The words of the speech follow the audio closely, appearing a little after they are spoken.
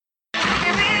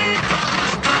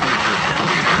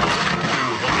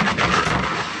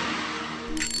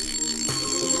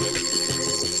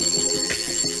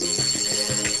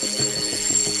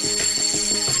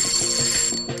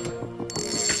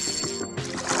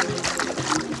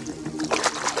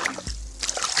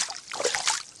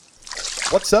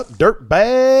What's up, dirt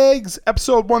bags?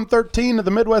 Episode 113 of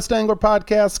the Midwest Angler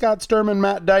Podcast. Scott Sturman,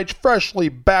 Matt Deitch, freshly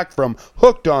back from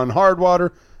Hooked on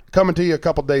Hardwater, coming to you a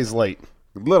couple days late.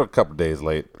 Couple days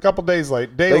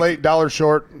late. Day late, dollar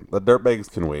short. The dirt bags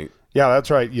can wait. Yeah, that's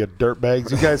right, you dirt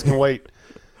bags. You guys can wait.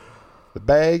 The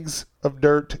bags of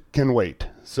dirt can wait.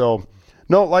 So,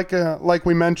 no, like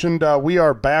we mentioned, we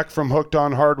are back from Hooked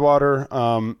on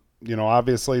Hardwater.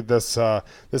 Obviously this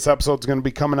episode's going to be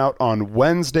coming out on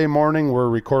Wednesday morning. We're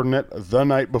recording it the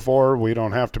night before. We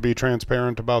don't have to be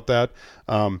transparent about that.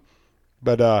 I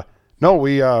brought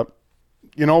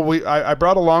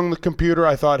along the computer.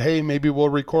 I thought, hey, maybe we'll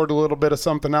record a little bit of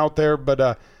something out there,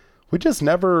 but we just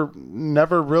never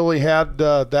really had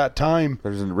that time.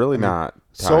 There's really not time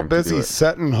so busy to do it.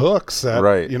 Setting hooks at,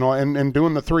 right. And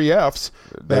doing the 3 Fs.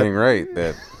 Dang right.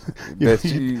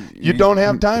 You don't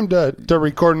have time to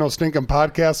record no stinking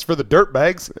podcasts for the dirt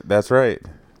bags. That's right.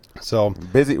 So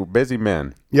busy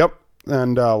men. Yep.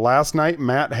 And last night,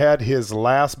 Matt had his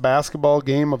last basketball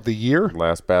game of the year.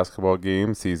 Last basketball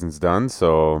game, season's done.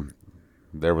 So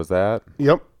there was that.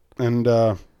 Yep. And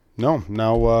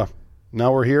now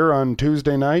we're here on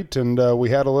Tuesday night, and we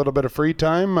had a little bit of free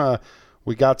time.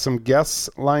 We got some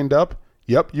guests lined up.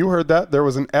 Yep, you heard that. There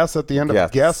was an S at the end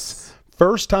of guests.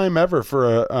 First time ever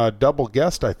for a double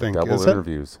guest, I think. Double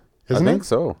interviews. I think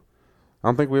so. I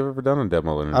don't think we've ever done a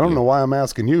double interview. I don't know why I'm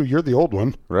asking you. You're the old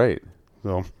one. Right.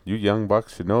 So you young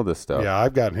bucks should know this stuff. Yeah,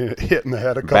 I've gotten hit in the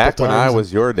head a couple back times. Back when I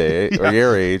was your day, yeah. or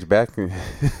your age, back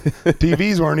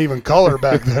TVs weren't even color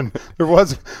back then. There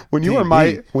was when you were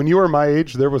my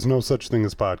age, there was no such thing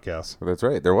as podcasts. That's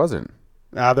right. There wasn't.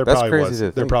 There probably was.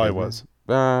 There probably was.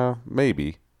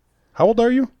 Maybe. How old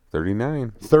are you?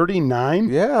 39. 39?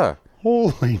 Yeah.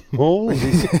 Holy moly.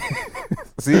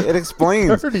 See, it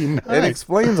explains. 39. It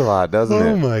explains a lot, doesn't it?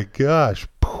 Oh my gosh.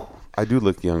 I do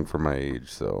look young for my age,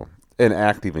 so, and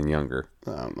act even younger.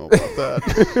 I don't know about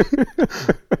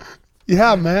that.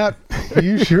 Yeah, Matt,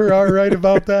 you sure are right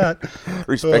about that.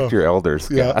 Respect your elders,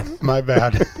 Scott. Yeah, my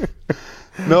bad.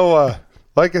 No,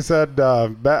 like I said,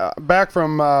 back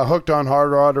from Hooked on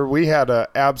Hardwater, we had an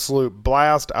absolute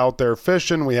blast out there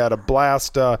fishing. We had a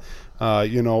blast,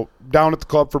 down at the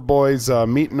Club for Boys,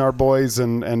 meeting our boys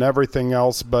and everything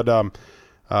else. But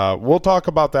we'll talk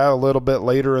about that a little bit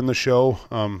later in the show.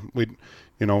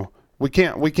 We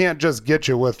can't just get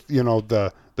you with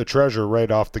the treasure right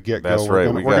off the get go. That's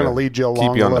right. We're gonna lead you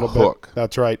along a little bit.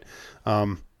 That's right.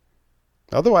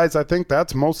 Otherwise, I think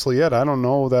that's mostly it. I don't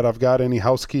know that I've got any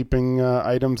housekeeping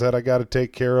items that I got to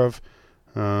take care of.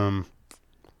 I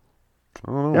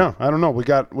don't know. We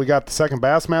got the second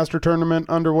Bassmaster tournament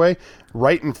underway.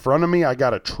 Right in front of me, I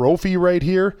got a trophy right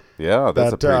here. Yeah,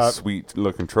 that's a pretty sweet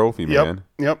looking trophy, man.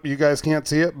 Yep. You guys can't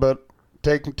see it, but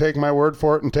take my word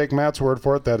for it and take Matt's word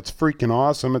for it that it's freaking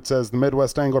awesome. It says the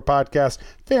Midwest Angler Podcast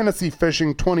Fantasy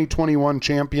Fishing 2021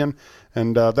 Champion,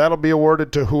 and that'll be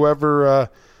awarded to whoever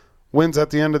wins at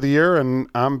the end of the year, and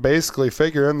I'm basically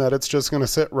figuring that it's just going to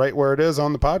sit right where it is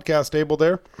on the podcast table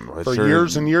there for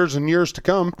years and years and years to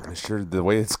come. Sure, the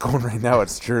way it's going right now,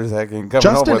 it's sure as heck can come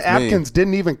Justin with Atkins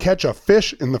didn't even catch a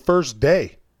fish in the first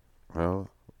day. Well,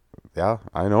 yeah,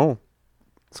 I know.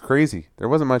 It's crazy. There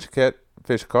wasn't much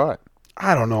fish caught.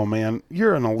 I don't know, man.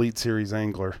 You're an Elite Series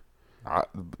angler. I'm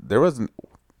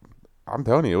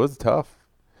telling you, it was tough.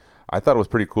 I thought it was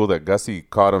pretty cool that Gussie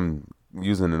caught him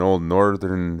using an old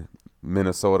northern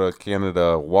Minnesota,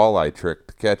 Canada walleye trick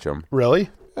to catch him. Really?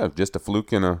 Yeah, just a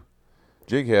fluke in a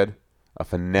jig head. A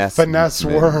finesse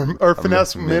worm or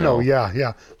finesse minnow. Yeah.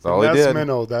 That's all he did.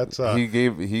 Minnow. That's he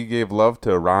gave love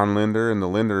to Ron Linder and the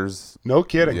Linders. No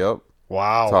kidding. Yep.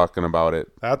 Wow. Talking about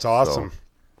it. That's awesome.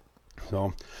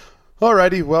 So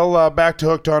alrighty. Well, back to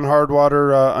Hooked on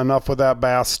Hardwater. Enough with that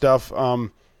bass stuff.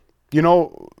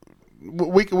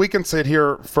 We can sit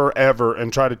here forever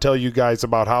and try to tell you guys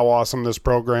about how awesome this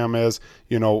program is,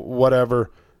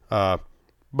 whatever.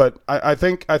 But I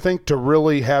think to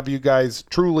really have you guys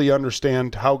truly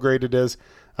understand how great it is,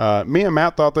 me and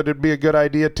Matt thought that it'd be a good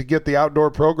idea to get the outdoor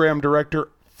program director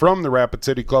from the Rapid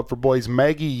City Club for Boys,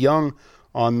 Maggie Young,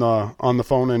 on the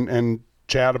phone and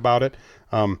chat about it.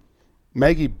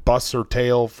 Maggie busts her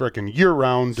tail freaking year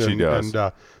round. She does.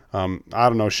 And I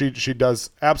don't know. She does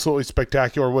absolutely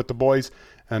spectacular with the boys.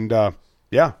 And I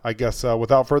guess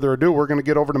without further ado, we're going to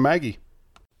get over to Maggie.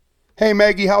 Hey,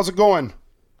 Maggie, how's it going?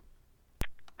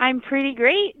 I'm pretty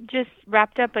great. Just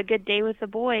wrapped up a good day with the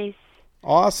boys.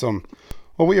 Awesome.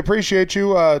 Well, we appreciate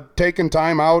you taking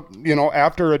time out,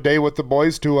 after a day with the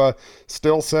boys to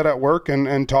still sit at work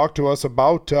and talk to us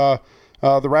about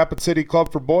the Rapid City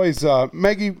Club for Boys.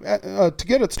 Maggie, to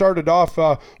get it started off,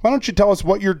 why don't you tell us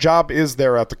what your job is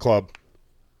there at the club?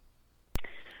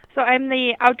 So I'm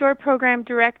the outdoor program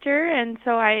director, and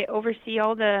so I oversee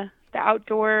all the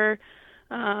outdoor,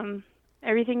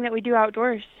 everything that we do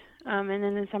outdoors. And then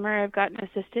in the summer I've got an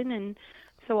assistant, and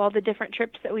so all the different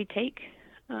trips that we take,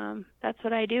 that's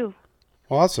what I do.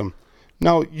 Awesome.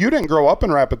 Now, you didn't grow up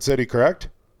in Rapid City, correct?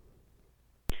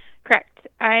 Correct.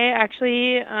 I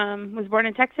actually was born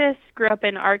in Texas, grew up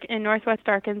in Northwest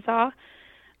Arkansas,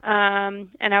 and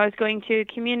I was going to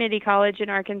community college in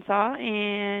Arkansas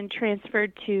and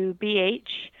transferred to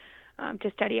BH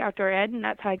to study outdoor ed, and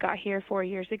that's how I got here 4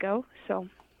 years ago. So,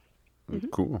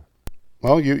 Cool.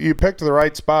 Well, you picked the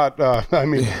right spot. I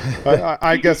mean,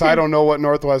 I guess I don't know what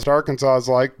Northwest Arkansas is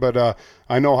like, but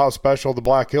I know how special the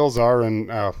Black Hills are, and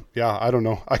yeah, I don't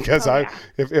know. I guess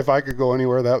if I could go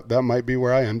anywhere, that might be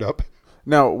where I end up.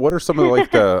 Now, what are some of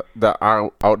the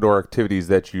outdoor activities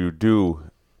that you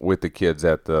do with the kids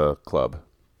at the club?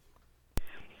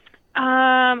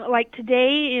 Like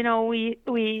today,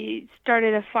 we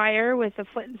started a fire with a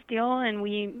flint and steel, and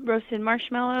we roasted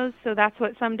marshmallows. So that's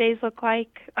what some days look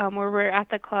like. Where we're at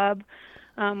the club,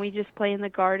 we just play in the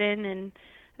garden,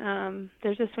 and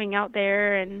there's a swing out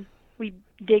there, and we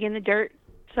dig in the dirt.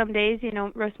 Some days,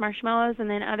 roast marshmallows, and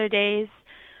then other days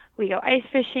we go ice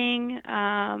fishing.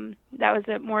 That was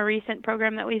a more recent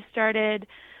program that we started.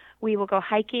 We will go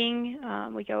hiking.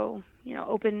 We go,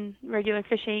 open regular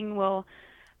fishing.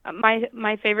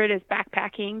 My favorite is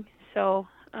backpacking, so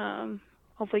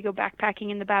hopefully go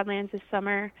backpacking in the Badlands this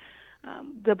summer.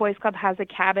 The Boys Club has a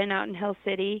cabin out in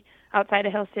outside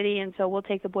of Hill City, and so we'll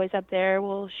take the boys up there.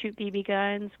 We'll shoot BB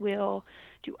guns. We'll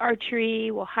do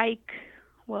archery. We'll hike.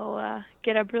 We'll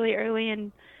get up really early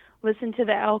and listen to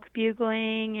the elk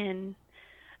bugling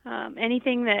and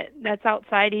anything that's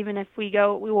outside. Even if we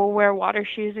will wear water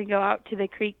shoes and go out to the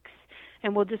creeks,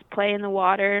 and we'll just play in the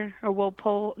water, or we'll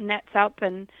pull nets up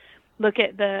and look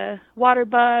at the water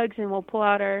bugs, and we'll pull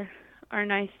out our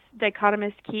nice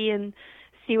dichotomous key and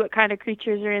see what kind of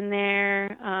creatures are in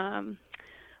there.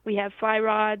 We have fly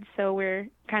rods, so we're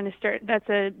kind of that's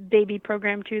a baby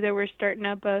program too, that we're starting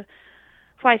up a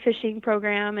fly fishing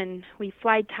program, and we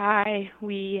fly tie.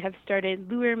 We have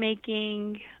started lure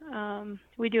making.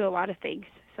 We do a lot of things,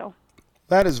 so.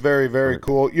 That is very, very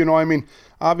cool. I mean,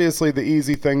 obviously the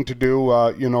easy thing to do,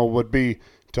 would be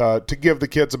to give the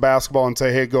kids a basketball and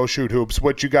say, hey, go shoot hoops,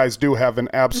 which you guys do have an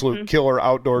absolute killer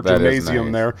outdoor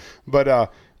gymnasium there. But, I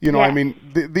mean,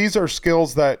 these are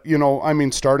skills that,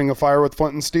 starting a fire with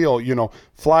flint and steel,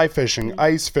 fly fishing,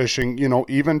 ice fishing,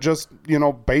 even just,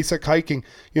 basic hiking.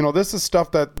 This is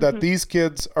stuff that these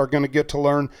kids are going to get to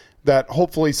learn, that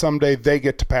hopefully someday they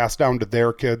get to pass down to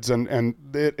their kids. And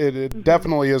it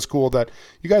definitely is cool that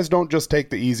you guys don't just take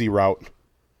the easy route.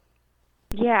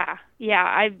 Yeah.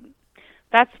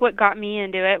 That's what got me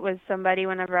into it, was somebody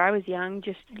whenever I was young,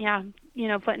 just, flint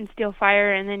and steel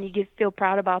fire, and then you just feel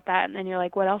proud about that, and then you're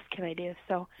like, what else can I do?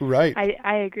 So right.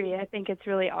 I agree. I think it's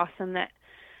really awesome that,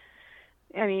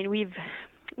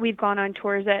 we've gone on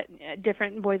tours at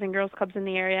different boys and girls clubs in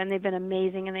the area, and they've been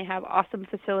amazing, and they have awesome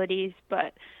facilities,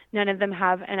 but none of them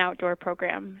have an outdoor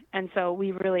program, and so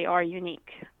we really are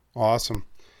unique. Awesome.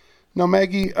 Now,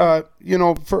 Maggie,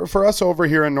 for us over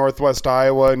here in Northwest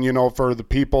Iowa, and, for the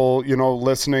people,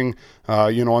 listening,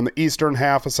 on the eastern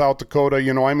half of South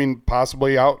Dakota,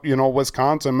 possibly out,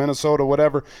 Wisconsin, Minnesota,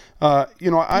 whatever, I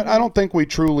don't think we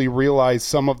truly realize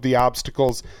some of the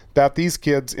obstacles that these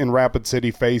kids in Rapid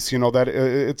City face,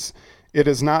 that it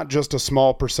is not just a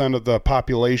small percent of the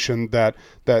population that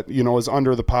is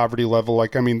under the poverty level.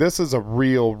 This is a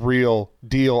real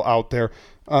deal out there.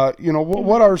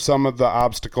 What are some of the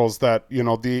obstacles that,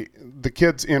 the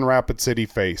kids in Rapid City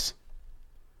face?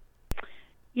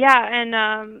 Yeah, and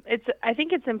I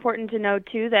think it's important to know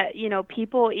too that,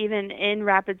 people even in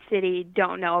Rapid City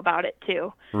don't know about it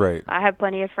too. Right. I have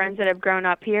plenty of friends that have grown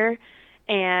up here,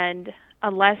 and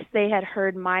unless they had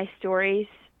heard my stories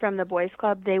from the Boys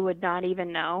Club, they would not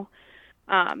even know.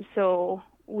 So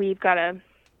we've got a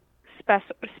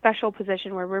special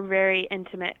position where we're very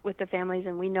intimate with the families,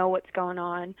 and we know what's going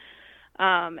on.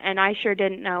 And I sure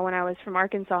didn't know when I was from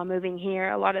Arkansas moving here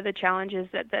a lot of the challenges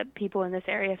that the people in this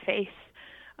area face.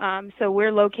 So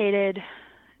we're located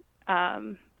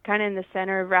kind of in the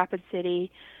center of Rapid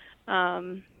City.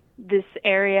 This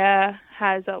area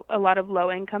has a lot of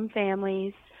low-income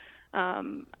families.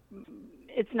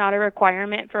 It's not a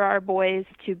requirement for our boys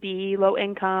to be low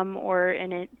income or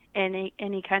in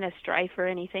any kind of strife or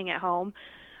anything at home.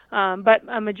 But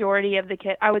a majority of the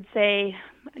kids, I would say,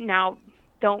 now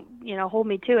don't hold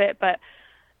me to it, but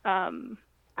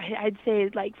I'd say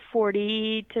like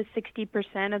 40 to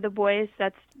 60% of the boys.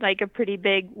 That's like a pretty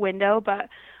big window, but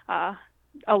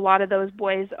a lot of those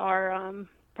boys are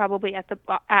probably at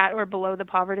or below the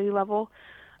poverty level.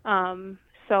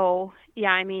 So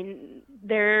yeah, I mean,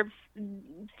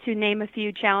 to name a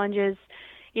few challenges,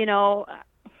 you know,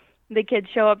 the kids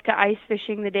show up to ice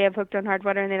fishing the day of Hooked on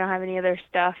Hardwater and they don't have any of their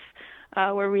stuff,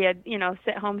 where we had,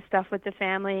 sit home stuff with the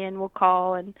family, and we'll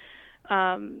call, and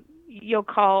you'll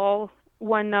call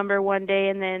one number one day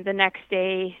and then the next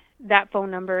day that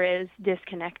phone number is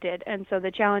disconnected. And so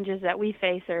the challenges that we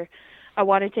face are, I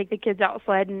want to take the kids out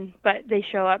sledding, but they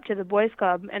show up to the boys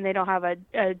club and they don't have a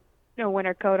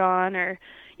winter coat on, or,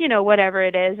 whatever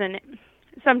it is. And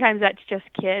sometimes that's just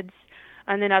kids.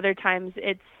 And then other times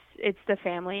it's the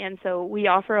family. And so we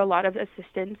offer a lot of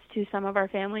assistance to some of our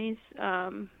families,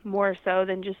 more so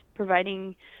than just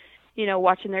providing,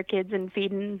 watching their kids and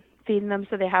feeding them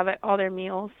so they have all their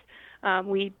meals.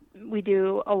 We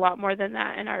do a lot more than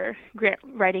that, and our grant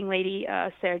writing lady,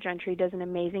 Sarah Gentry, does an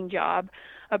amazing job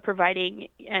of providing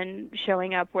and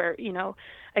showing up where,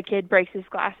 a kid breaks his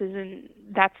glasses, and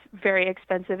that's very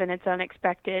expensive and it's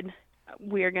unexpected.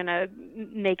 We're going to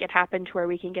make it happen to where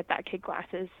we can get that kid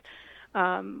glasses.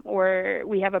 Or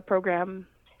we have a program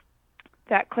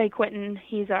that Clay Quinton,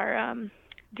 he's our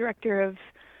director of,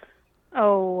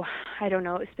 I don't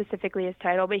know specifically his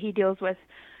title, but he deals with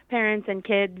parents and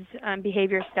kids,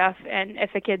 behavior stuff. And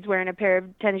if a kid's wearing a pair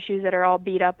of tennis shoes that are all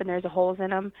beat up and there's holes in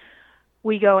them,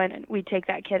 we go in and we take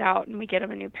that kid out and we get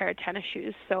him a new pair of tennis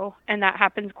shoes. So, and that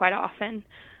happens quite often.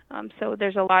 So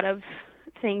there's a lot of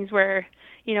things where,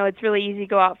 it's really easy to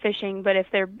go out fishing, but if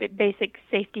their basic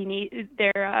safety need,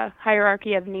 their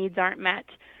hierarchy of needs aren't met,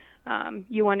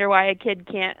 you wonder why a kid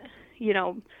can't,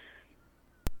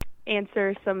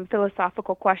 answer some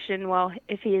philosophical question. Well,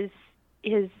 if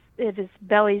his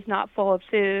belly's not full of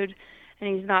food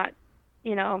and he's not,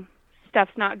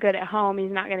 stuff's not good at home,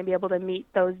 he's not going to be able to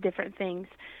meet those different things.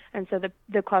 And so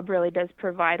the club really does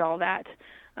provide all that.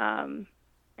 And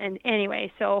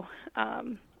anyway, so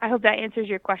I hope that answers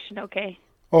your question okay.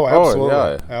 Oh, absolutely.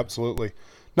 Oh, yeah. Absolutely.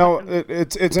 Now,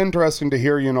 it's interesting to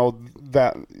hear,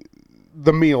 that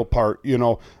the meal part,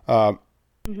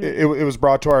 it was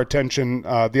brought to our attention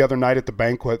the other night at the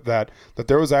banquet that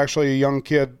there was actually a young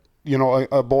kid,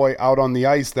 a boy out on the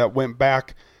ice that went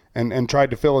back and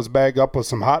tried to fill his bag up with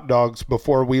some hot dogs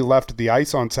before we left the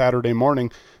ice on Saturday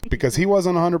morning, because he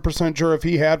wasn't 100% sure if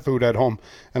he had food at home.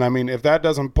 And I mean, if that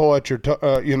doesn't pull at your,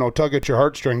 tug at your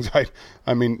heartstrings,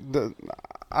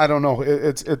 I don't know.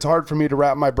 It's hard for me to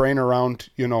wrap my brain around,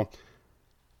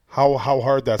 how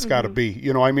hard that's got to be,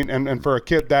 and for a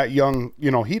kid that young,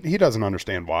 he doesn't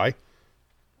understand why.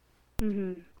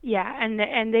 Yeah.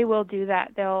 And they will do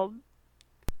that.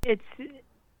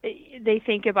 They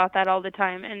think about that all the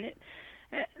time. And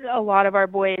a lot of our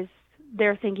boys,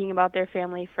 they're thinking about their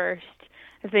family first.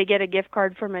 If they get a gift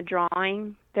card from a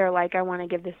drawing, they're like, I want to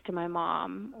give this to my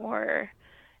mom, or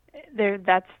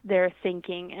that's their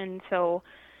thinking. And so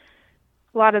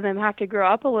a lot of them have to grow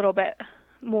up a little bit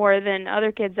more than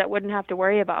other kids that wouldn't have to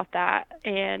worry about that.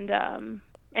 And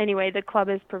anyway, the club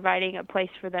is providing a place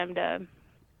for them to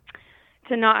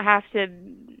not have to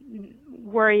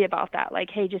worry about that.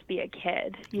 Like, hey, just be a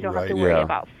kid. You don't have to worry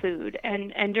about food.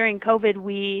 And during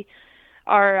COVID,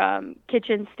 our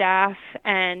kitchen staff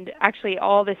and actually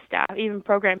all the staff, even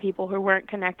program people who weren't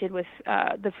connected with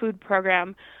the food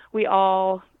program, we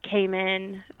all came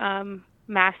in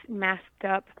masked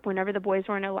up whenever the boys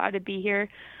weren't allowed to be here,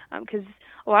 because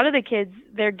a lot of the kids,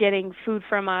 they're getting food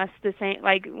from us the same,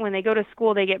 like when they go to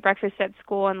school, they get breakfast at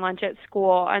school and lunch at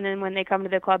school, and then when they come to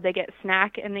the club, they get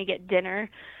snack and they get dinner,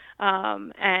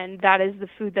 and that is the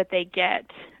food that they get.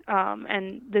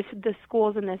 And the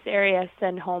schools in this area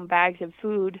send home bags of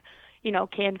food,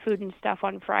 canned food and stuff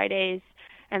on Fridays.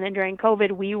 And then during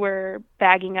COVID, we were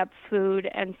bagging up food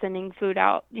and sending food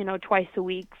out, twice a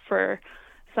week for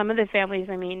some of the families.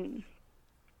 I mean,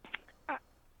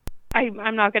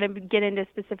 I'm not going to get into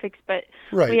specifics, but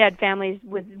we had families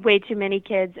with way too many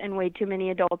kids and way too many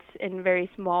adults in very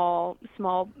small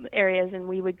areas, and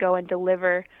we would go and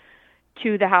deliver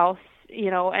to the house,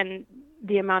 and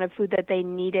the amount of food that they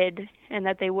needed and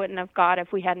that they wouldn't have got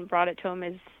if we hadn't brought it to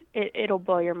them it'll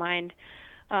blow your mind.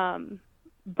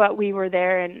 But we were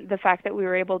there, and the fact that we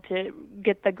were able to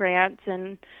get the grants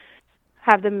and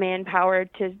have the manpower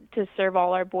to serve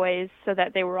all our boys so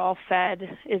that they were all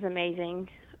fed is amazing.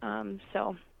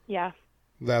 So, yeah.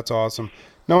 That's awesome.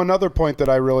 Now, another point that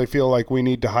I really feel like we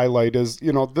need to highlight is,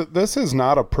 this is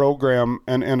not a program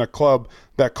and a club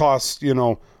that costs,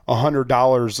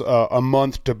 $100 a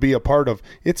month to be a part of.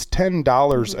 It's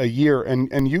 $10 a year,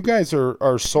 and you guys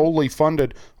are solely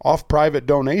funded off private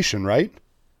donation, right?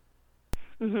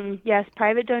 Yes,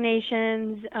 private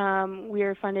donations. We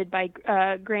are funded by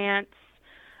grants.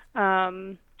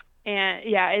 And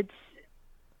yeah,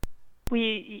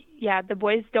 the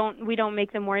boys we don't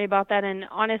make them worry about that. And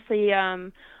honestly,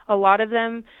 a lot of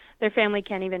them, their family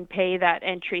can't even pay that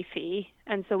entry fee.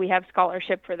 And so we have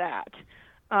scholarship for that.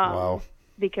 Wow.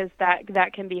 Because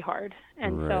that can be hard.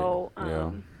 And Right. so,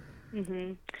 Yeah.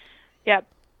 Yep.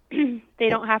 They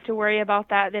don't have to worry about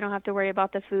that. They don't have to worry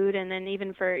about the food. And then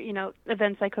even for,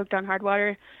 events like Hooked on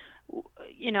Hardwater,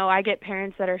 I get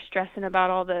parents that are stressing about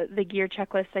all the gear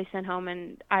checklists I send home,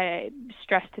 and I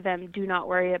stress to them, do not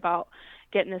worry about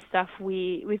getting this stuff.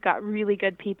 We've got really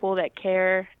good people that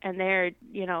care, and they're,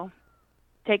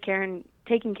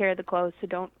 taking care of the clothes, so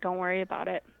don't worry about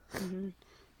it. Mm-hmm.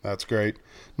 That's great.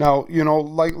 Now,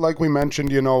 like we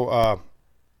mentioned,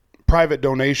 private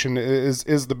donation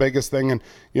is the biggest thing, and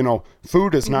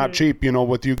food is not cheap.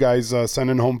 With you guys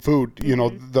sending home food,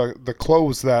 the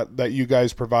clothes that you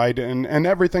guys provide and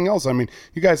everything else. I mean,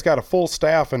 you guys got a full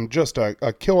staff and just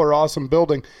a killer awesome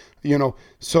building.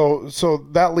 So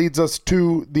that leads us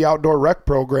to the outdoor rec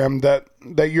program that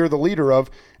you're the leader of,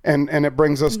 and it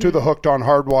brings us to the Hooked on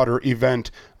Hardwater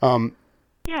event.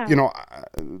 Yeah.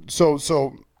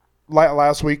 So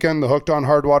last weekend, the Hooked on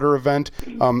Hardwater event,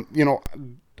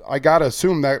 I got to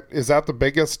assume is that the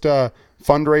biggest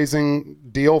fundraising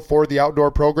deal for the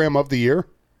outdoor program of the year?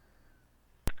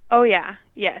 Oh yeah.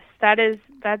 Yes. That's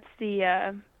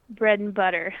the bread and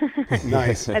butter.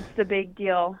 Nice. That's the big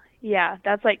deal. Yeah.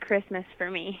 That's like Christmas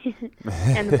for me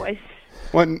and the boys.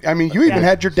 Well, I mean, you even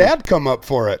had your dad come up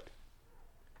for it.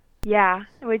 Yeah,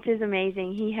 which is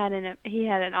amazing. He had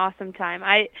an awesome time.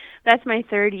 That's my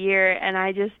third year, and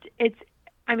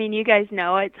you guys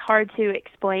know it's hard to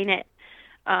explain it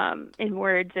in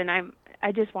words, and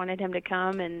I just wanted him to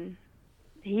come, and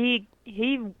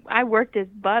I worked his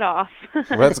butt off.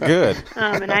 Well, that's good.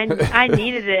 And I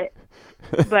needed it.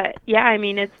 But yeah, I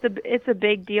mean, it's a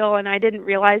big deal, and I didn't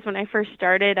realize when I first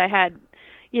started I had,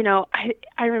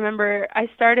 I remember I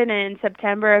started in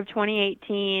September of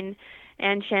 2018.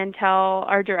 And Chantel,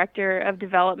 our director of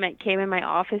development, came in my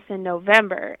office in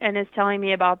November and is telling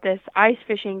me about this ice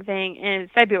fishing thing in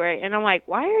February. And I'm like,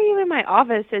 why are you in my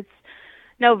office? It's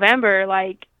November.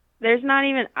 Like, there's not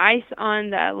even ice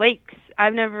on the lakes.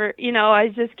 I've never, I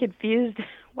was just confused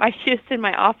why she was in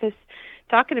my office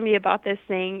talking to me about this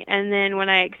thing. And then when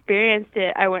I experienced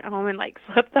it, I went home and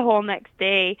slept the whole next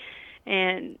day.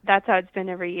 And that's how it's been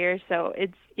every year. So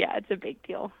it's a big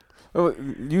deal. Well,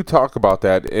 you talk about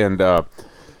that, and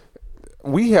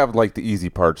we have the easy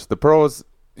parts. The pros,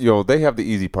 they have the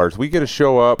easy parts. We get to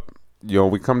show up,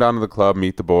 we come down to the club,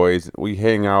 meet the boys, we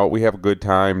hang out, we have a good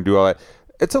time, do all that.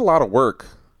 It's a lot of work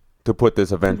to put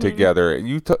this event together.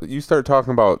 You start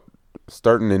talking about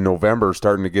starting in November,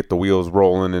 starting to get the wheels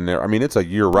rolling in there. I mean, it's a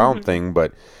year-round thing,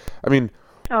 but I mean,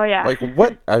 oh yeah,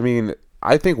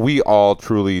 I think we all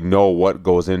truly know what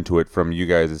goes into it from you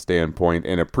guys' standpoint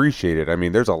and appreciate it. I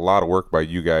mean, there's a lot of work by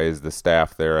you guys, the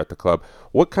staff there at the club.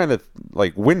 What kind of,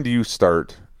 when do you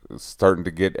starting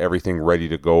to get everything ready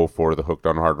to go for the Hooked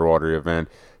on Hardwater event,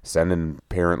 sending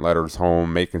parent letters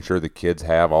home, making sure the kids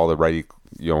have all the ready,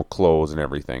 clothes and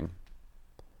everything?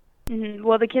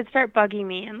 Well, the kids start bugging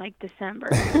me in December,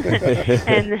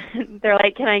 and they're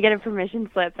like, "Can I get a permission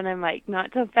slip?" And I'm like,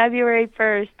 "Not till February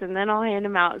 1st, and then I'll hand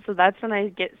them out." So that's when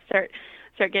I start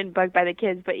getting bugged by the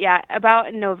kids. But yeah, about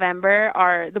in November,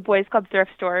 the Boys Club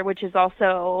thrift store, which is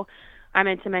also, I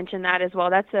meant to mention that as well.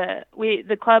 That's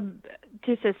the club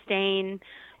to sustain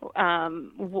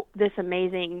this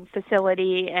amazing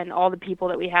facility and all the people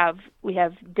that we have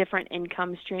different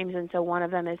income streams, and so one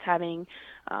of them is having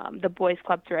the Boys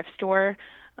Club thrift store,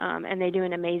 and they do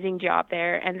an amazing job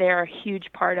there, and they're a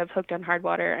huge part of Hooked on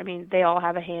Hardwater. I mean, they all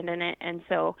have a hand in it, and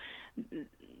so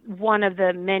one of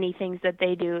the many things that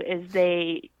they do is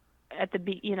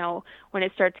when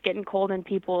it starts getting cold and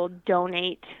people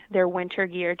donate their winter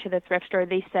gear to the thrift store,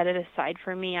 they set it aside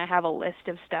for me. I have a list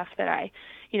of stuff that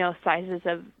sizes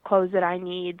of clothes that I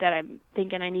need, that I'm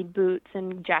thinking I need boots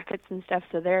and jackets and stuff.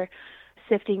 So they're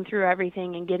sifting through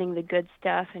everything and getting the good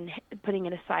stuff and putting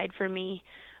it aside for me.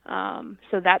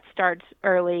 So that starts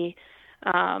early.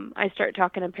 I start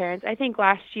talking to parents. I think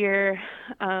last year,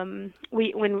 when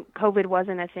COVID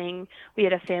wasn't a thing, we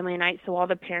had a family night, so all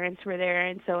the parents were there.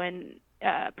 And so in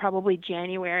probably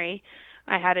January,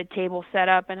 I had a table set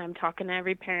up, and I'm talking to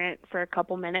every parent for a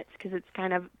couple minutes because it's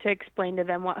kind of to explain to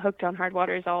them what Hooked on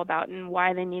Hardwater is all about and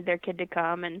why they need their kid to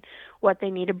come and what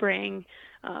they need to bring.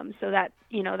 So that,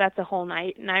 that's a whole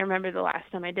night. And I remember the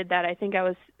last time I did that, I think I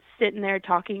was sitting there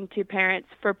talking to parents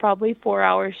for probably 4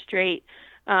 hours straight,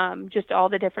 just all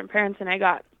the different parents. And I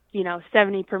got,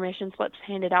 70 permission slips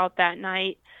handed out that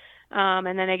night.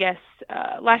 And then I guess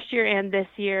last year and this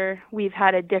year, we've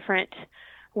had a different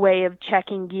way of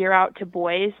checking gear out to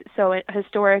boys. So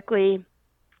historically,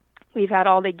 we've had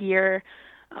all the gear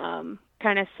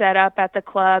kind of set up at the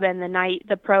club, and the night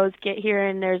the pros get here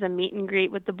and there's a meet and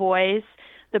greet with the boys,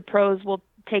 the pros will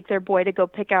take their boy to go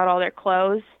pick out all their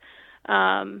clothes.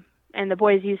 And the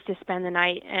boys used to spend the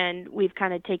night, and we've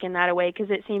kind of taken that away because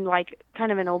it seemed like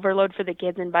kind of an overload for the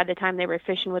kids, and by the time they were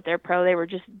fishing with their pro, they were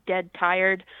just dead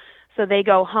tired. So they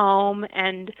go home,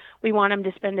 and we want them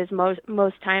to spend as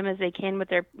most time as they can with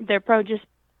their pro, just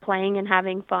playing and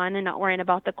having fun and not worrying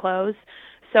about the clothes.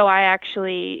 So I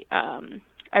actually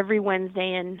every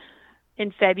Wednesday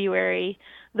in February,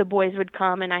 the boys would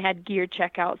come, and I had gear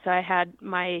checkout. So I had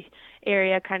my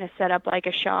area kind of set up like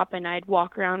a shop, and I'd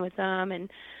walk around with them, and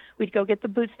we'd go get the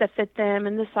boots that fit them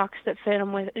and the socks that fit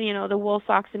them with, the wool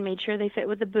socks, and made sure they fit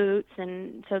with the boots.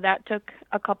 And so that took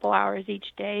a couple hours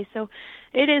each day. So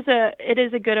it is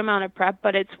a good amount of prep,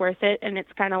 but it's worth it. And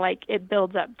it's kind of like it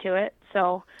builds up to it.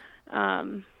 So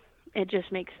it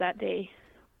just makes that day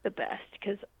the best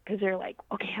because they're like,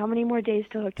 okay, how many more days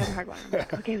till Hooked on Hardwater? I'm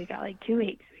like, okay, we got like 2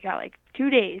 weeks. We got like 2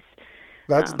 days.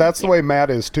 That's the way Matt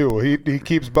is too. He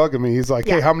keeps bugging me. He's like,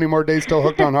 hey, how many more days till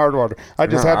Hooked on Hardwater? I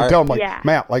just had to tell him, like,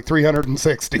 Matt, like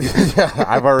 360. Yeah,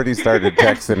 I've already started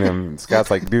texting him.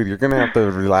 Scott's like, dude, you're going to have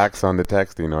to relax on the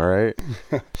texting, all right?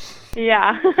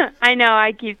 Yeah, I know.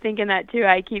 I keep thinking that too.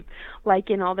 I keep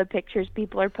liking all the pictures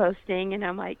people are posting, and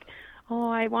I'm like, oh,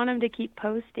 I want them to keep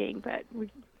posting, but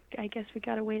I guess we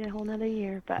got to wait a whole nother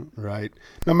year. But right.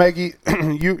 Now, Maggie,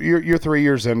 you're 3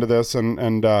 years into this,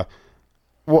 and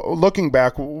looking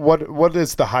back, what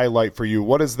is the highlight for you?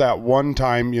 What is that one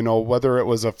time, whether it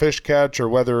was a fish catch or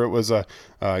whether it was a,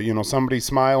 somebody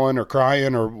smiling or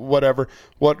crying or whatever,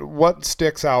 what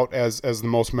sticks out as the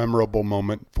most memorable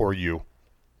moment for you?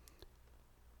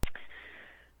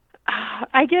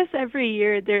 I guess every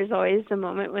year there's always the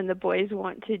moment when the boys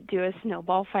want to do a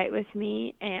snowball fight with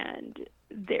me, and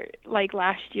they're like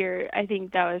last year, I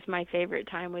think that was my favorite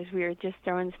time, was we were just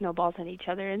throwing snowballs at each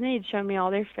other, and they'd show me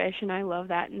all their fish, and I love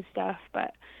that and stuff.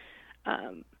 But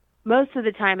most of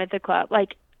the time at the club,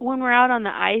 like when we're out on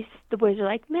the ice, the boys are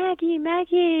like, Maggie,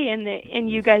 and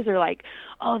you guys are like,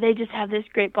 oh, they just have this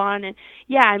great bond. And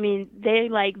yeah, I mean, they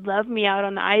like love me out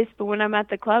on the ice, but when I'm at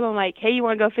the club, I'm like, hey, you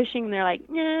want to go fishing? And they're like,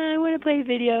 nah, I want to play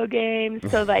video games.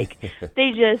 So like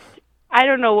they just, I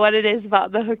don't know what it is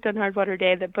about the Hooked on Hardwater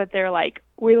Day, but they're like,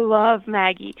 we love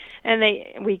Maggie. And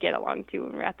we get along too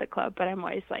when we're at the club, but I'm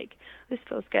always like, this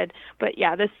feels good. But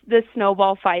yeah, this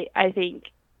snowball fight, I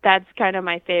think that's kind of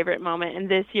my favorite moment. And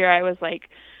this year I was like,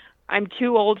 I'm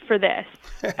too old for this.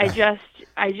 I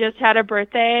just had a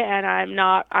birthday, and I'm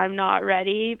not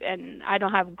ready, and I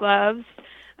don't have gloves.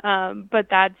 But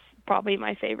that's probably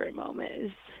my favorite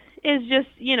moment is just,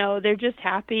 they're just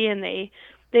happy, and they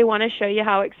want to show you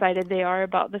how excited they are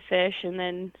about the fish, and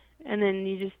then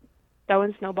you just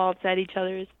throwing snowballs at each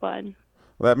other is fun.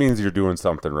 Well, that means you're doing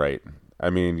something right. I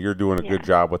mean, you're doing a good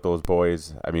job with those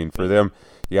boys. I mean, for them,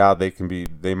 yeah,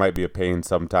 they might be a pain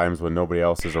sometimes when nobody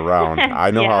else is around.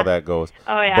 I know how that goes.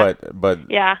 Oh yeah. But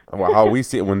yeah, how we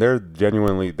see it when they're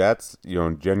genuinely, that's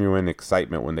genuine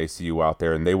excitement when they see you out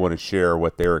there and they want to share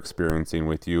what they're experiencing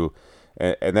with you,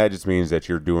 and that just means that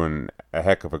you're doing a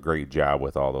heck of a great job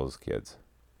with all those kids.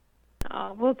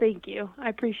 Oh, well, thank you. I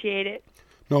appreciate it.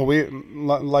 No, we,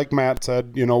 like Matt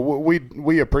said,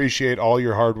 we appreciate all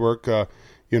your hard work.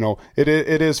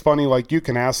 It is funny, like you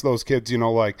can ask those kids,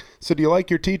 like, so do you like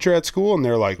your teacher at school? And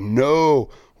they're like, no.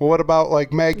 Well, what about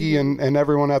like Maggie and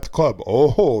everyone at the club?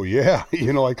 Oh yeah.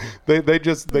 Like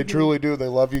they truly do. They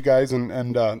love you guys.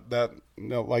 And that,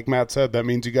 like Matt said, that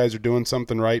means you guys are doing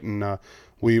something right. And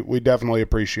we definitely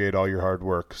appreciate all your hard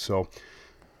work. So,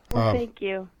 well, thank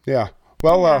you. Yeah.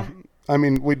 Well, I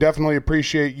mean, we definitely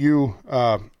appreciate you,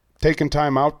 taking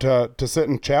time out to sit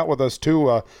and chat with us too.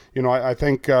 I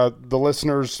think the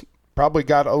listeners probably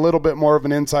got a little bit more of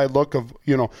an inside look of,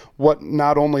 what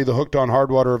not only the Hooked on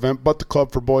Hardwater event, but the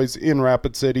Club for Boys in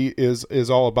Rapid City is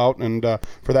all about. And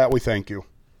for that, we thank you.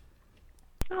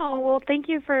 Oh, well, thank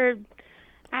you for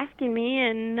asking me.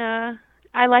 And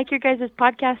I like your guys'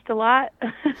 podcast a lot.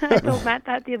 I told Matt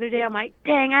that the other day. I'm like,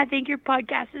 dang, I think your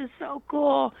podcast is so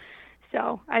cool.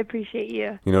 So I appreciate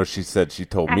you. She said she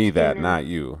told me that, not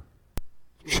you.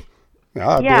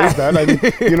 I believe that. I mean,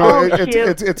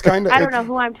 it's kind of. I don't know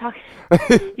who I'm talking.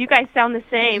 You guys sound the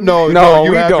same. No, we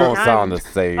don't sound the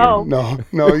same. Oh.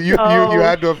 No, you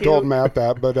had to have told Matt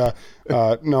that, but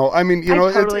no. I mean, I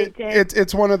totally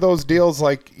it's one of those deals,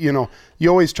 like, you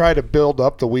always try to build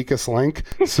up the weakest link.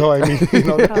 So I mean,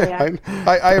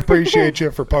 I appreciate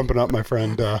you for pumping up my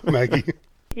friend Maggie.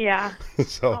 Yeah.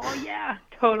 So, Oh, yeah,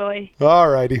 totally. all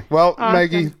righty. Well, Awesome.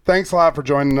 Maggie, thanks a lot for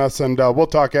joining us, and we'll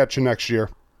talk at you next year.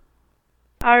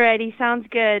 Alrighty, sounds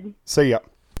good. See ya.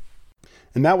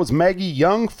 And that was Maggie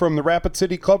Young from the Rapid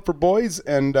City Club for Boys,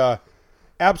 and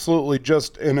absolutely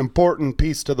just an important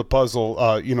piece to the puzzle,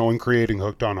 in creating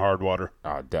Hooked on Hardwater.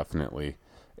 Definitely.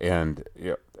 And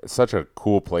such a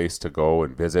cool place to go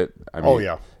and visit. I mean, Oh,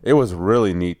 yeah. It was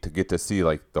really neat to get to see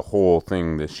like the whole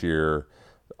thing this year,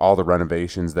 all the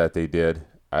renovations that they did.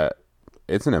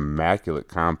 It's an immaculate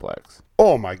complex.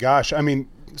 Oh my gosh. I mean,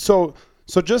 so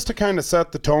just to kind of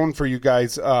set the tone for you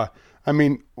guys, I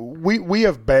mean, we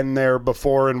have been there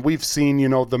before, and we've seen,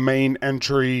 the main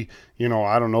entry,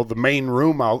 I don't know, the main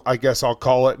room, I guess I'll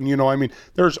call it. And, I mean,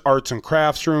 there's arts and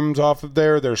crafts rooms off of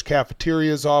there. There's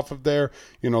cafeterias off of there.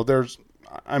 There's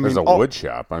a wood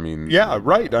shop. I mean, yeah,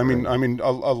 right. I mean,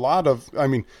 a lot of,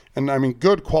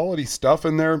 good quality stuff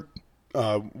in there.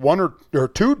 One or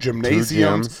two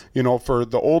gymnasiums, for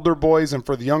the older boys and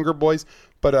for the younger boys.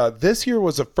 But this year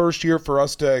was the first year for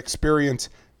us to experience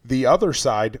the other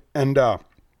side, and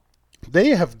they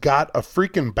have got a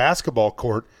freaking basketball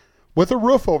court with a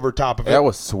roof over top of it. That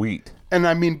was sweet. And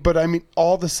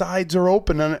all the sides are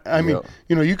open, and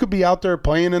you could be out there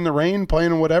playing in the rain,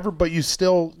 playing whatever, but you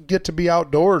still get to be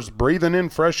outdoors, breathing in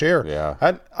fresh air.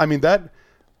 Yeah.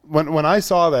 When I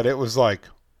saw that, it was like,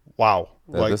 wow.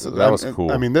 That was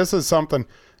cool. I mean, this is something.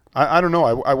 I don't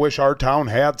know. I wish our town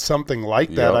had something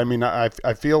like that. Yep. I mean,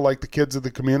 I feel like the kids of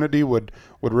the community would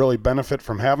really benefit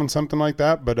from having something like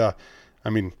that. But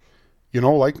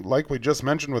like we just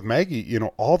mentioned with Maggie,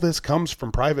 all this comes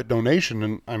from private donation,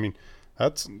 and I mean,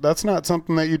 that's not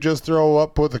something that you just throw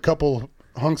up with a couple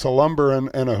hunks of lumber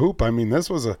and a hoop. I mean, this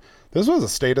was a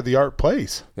state of the art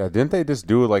place. Yeah, didn't they just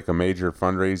do like a major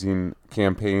fundraising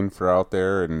campaign for out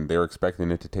there, and they were expecting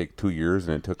it to take 2 years,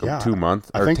 and it took them 2 months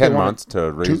or 10 months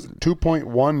to raise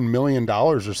 $2.1 million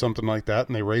or something like that,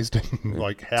 and they raised it in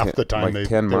like half the time they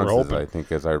 10 months were open. I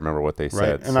think, as I remember what they Right.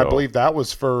 said. And I believe that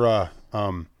was for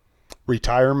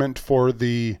retirement for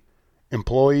the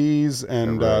employees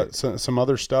and some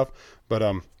other stuff. But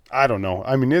I don't know.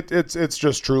 I mean, it's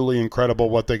just truly incredible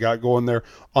what they got going there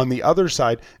on the other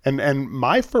side. And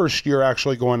my first year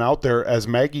actually going out there, as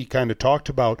Maggie kind of talked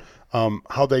about,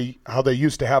 how they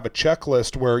used to have a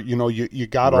checklist where you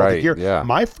got all the gear. Yeah.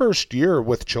 My first year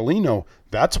with Chelino,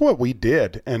 that's what we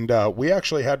did, and we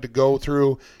actually had to go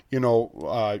through.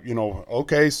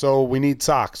 Okay, so we need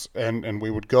socks, and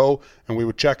we would go and we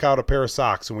would check out a pair of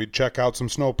socks, and we'd check out some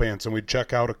snow pants, and we'd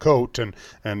check out a coat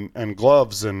and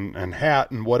gloves and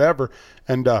hat and whatever.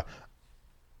 And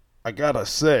I gotta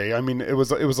say, I mean, it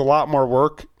was a lot more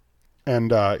work.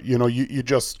 And, you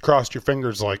just crossed your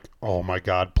fingers like, oh, my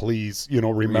God, please,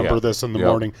 remember this in the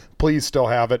morning. Please still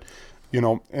have it,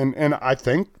 and I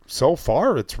think so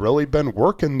far it's really been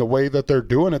working the way that they're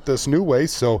doing it this new way.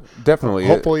 So definitely,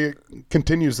 hopefully it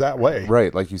continues that way.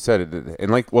 Right. Like you said,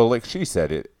 and like she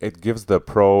said, it gives the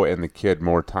pro and the kid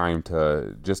more time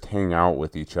to just hang out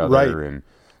with each other. Right. And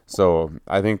so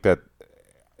I think that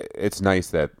it's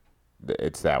nice that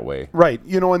it's that way. Right.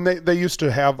 And they used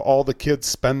to have all the kids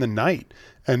spend the night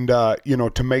and,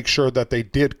 to make sure that they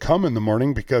did come in the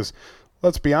morning, because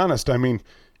let's be honest. I mean,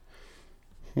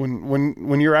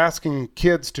 when you're asking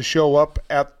kids to show up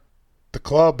at the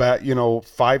club at,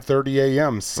 5:30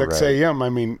 a.m., 6 a.m., I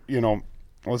mean,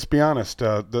 let's be honest.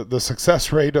 The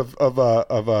success rate of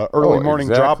early morning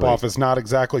drop off is not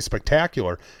exactly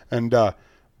spectacular. And,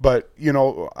 but,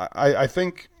 I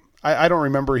think, I don't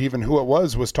remember even who it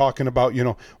was talking about,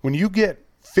 when you get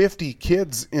 50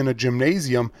 kids in a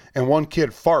gymnasium and one kid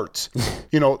farts,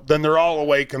 then they're all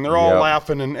awake and they're all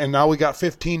laughing, and now we got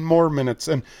 15 more minutes.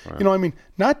 And,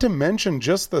 not to mention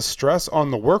just the stress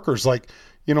on the workers. Like,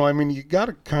 you got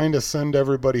to kind of send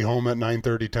everybody home at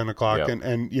 9:30, 10 o'clock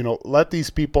and, let these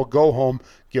people go home,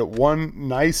 get one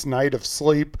nice night of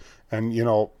sleep and,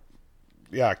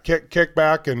 kick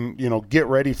back and, get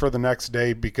ready for the next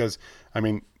day, because,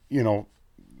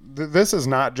 this is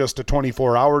not just a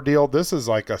 24-hour deal. This is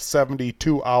like a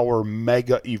 72-hour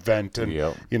mega event. And,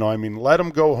 let them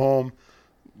go home,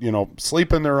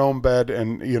 sleep in their own bed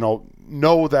and,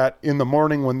 know that in the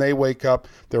morning when they wake up,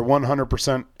 they're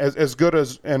 100% as good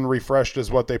as and refreshed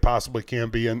as what they possibly can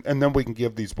be. And then we can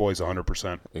give these boys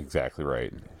 100%. Exactly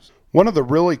right. One of the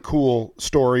really cool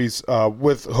stories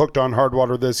with Hooked on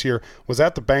Hardwater this year was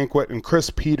at the banquet, and Chris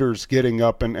Peters getting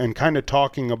up and kind of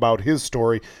talking about his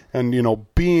story and,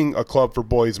 being a Club for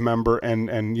Boys member and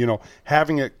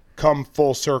having it come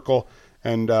full circle.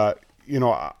 And,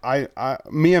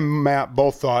 me and Matt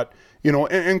both thought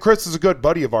and Chris is a good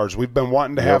buddy of ours. We've been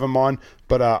wanting to have him on,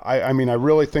 but I mean, I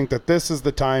really think that this is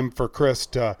the time for Chris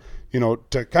to,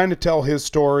 to kind of tell his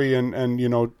story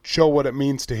and show what it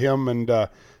means to him. And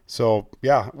so,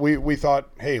 yeah, we thought,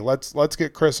 hey, let's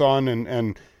get Chris on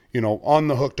and on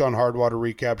the Hooked on Hardwater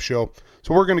recap show.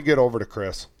 So we're going to get over to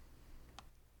Chris.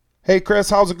 Hey, Chris,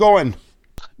 how's it going?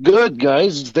 Good,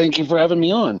 guys. Thank you for having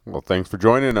me on. Well, thanks for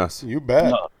joining us. You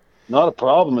bet. No, not a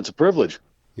problem. It's a privilege.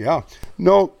 Yeah.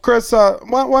 No, Chris,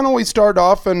 why don't we start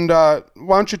off and why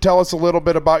don't you tell us a little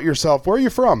bit about yourself? Where are you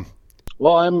from?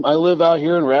 Well, I live out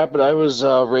here in Rapid. I was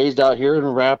raised out here in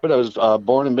Rapid. I was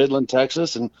born in Midland,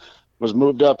 Texas, and was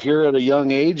moved up here at a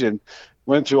young age and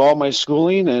went through all my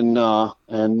schooling and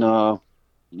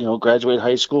graduated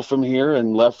high school from here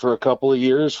and left for a couple of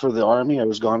years for the Army. I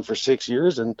was gone for 6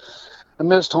 years and I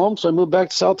missed home, so I moved back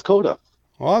to South Dakota.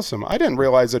 Awesome. I didn't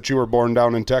realize that you were born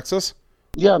down in Texas.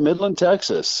 Yeah, Midland,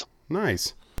 Texas.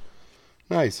 Nice.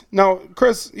 Now,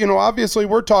 Chris, obviously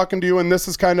we're talking to you, and this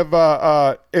is kind of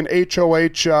an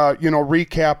HOH,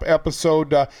 recap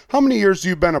episode. How many years have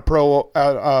you been a pro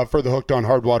for the Hooked on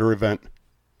Hardwater event?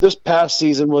 This past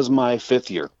season was my 5th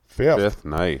year. Fifth.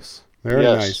 Nice. Very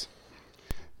nice.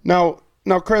 Now,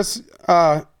 Chris,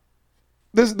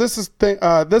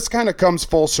 this kind of comes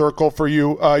full circle for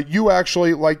you. You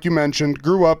actually, like you mentioned,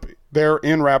 grew up there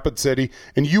in Rapid City,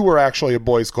 and you were actually a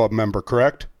boys club member,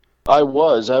 correct? I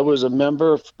was a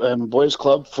member in boys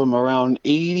club from around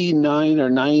 89 or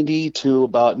 90 to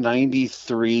about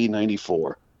 93,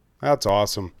 94. That's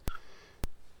awesome.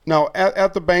 Now,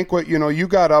 at the banquet, you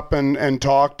got up and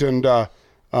talked, and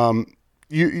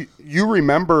you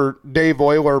remember Dave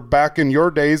Euler back in your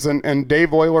days, and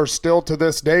Dave Euler still to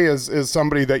this day is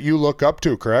somebody that you look up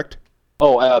to, correct?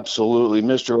 Oh, absolutely.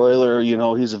 Mr. Euler,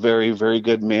 he's a very, very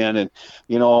good man. And,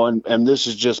 and this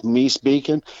is just me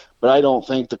speaking, but I don't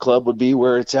think the club would be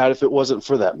where it's at if it wasn't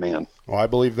for that man. Well, I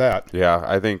believe that.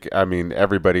 Yeah, I mean,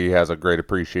 everybody has a great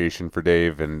appreciation for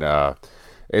Dave, and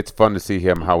it's fun to see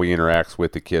him, how he interacts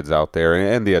with the kids out there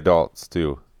and the adults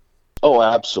too. Oh,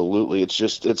 absolutely.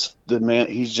 It's the man.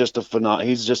 He's just a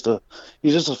phenomenal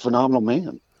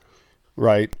man.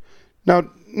 Right.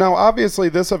 Now, obviously,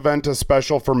 this event is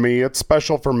special for me. It's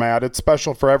special for Matt. It's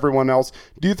special for everyone else.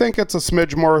 Do you think it's a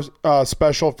smidge more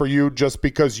special for you just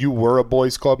because you were a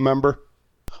boys club member?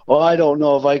 Well, I don't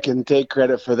know if I can take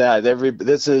credit for that.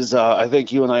 This is, I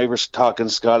think you and I were talking,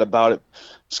 Scott, about it.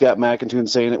 Scott McIntoon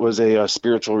saying it was a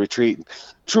spiritual retreat.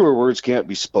 Truer words can't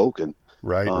be spoken.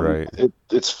 Right. Right.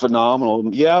 It's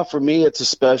phenomenal. Yeah, for me, it's a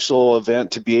special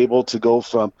event to be able to go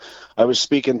from. I was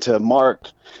speaking to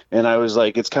Mark, and I was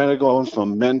like, it's kind of going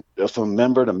from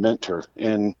member to mentor,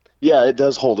 and yeah, it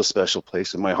does hold a special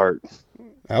place in my heart.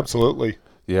 Absolutely.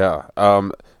 Yeah.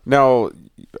 Now,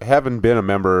 having been a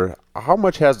member, how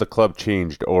much has the club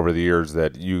changed over the years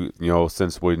that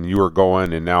since when you were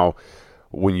going and now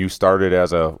when you started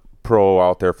as a pro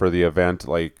out there for the event,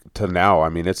 like to now? I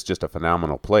mean, it's just a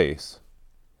phenomenal place.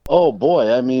 Oh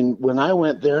boy, I mean, when I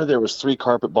went there was 3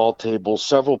 carpet ball tables,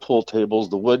 several pool tables,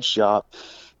 the wood shop,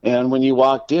 and when you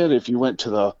walked in, if you went to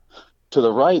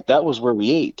the right, that was where we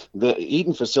ate. The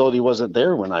eating facility wasn't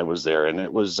there when I was there, and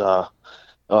it was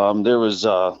there was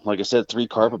like I said, 3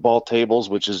 carpet ball tables,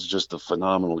 which is just a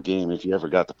phenomenal game if you ever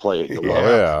got to play it.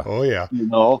 Oh yeah.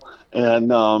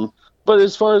 And but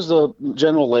as far as the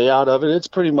general layout of it, it's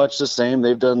pretty much the same.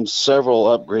 They've done several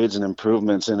upgrades and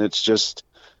improvements, and it's just,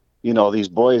 these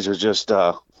boys are just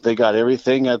they got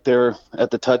everything at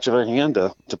the touch of a hand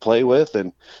to play with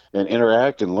and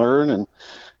interact and learn,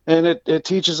 and it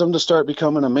teaches them to start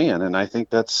becoming a man. And I think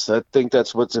that's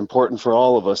what's important for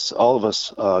all of us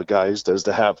guys, is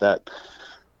to have that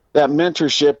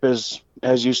mentorship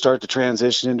as you start to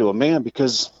transition into a man,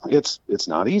 because it's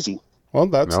not easy. Well,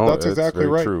 that's exactly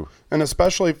right. True. And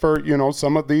especially for,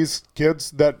 some of these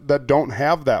kids that don't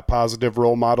have that positive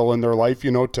role model in their life,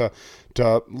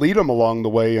 to lead them along the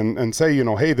way and say,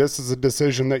 hey, this is a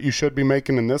decision that you should be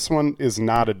making, and this one is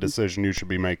not a decision you should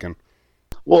be making.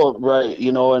 Well, right.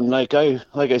 And like I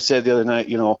said the other night,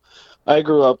 I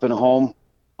grew up in a home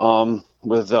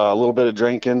with a little bit of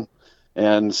drinking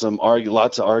and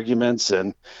lots of arguments,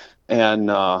 and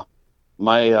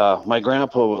my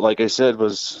grandpa, like I said,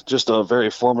 was just a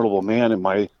very formidable man in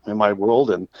my world,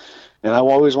 and I've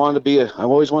always wanted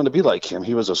to be like him.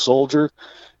 He was a soldier,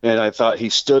 and I thought he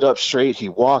stood up straight, he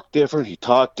walked different, he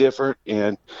talked different,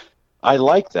 and I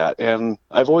like that. And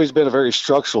I've always been a very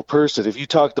structural person. If you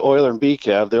talk to Euler and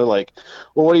BCAV, they're like,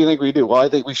 well, what do you think we do? Well, I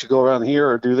think we should go around here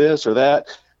or do this or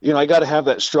that. I got to have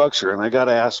that structure, and I got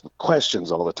to ask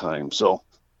questions all the time. So,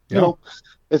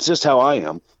 it's just how I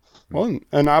am. Well,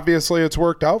 and obviously it's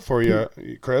worked out for you,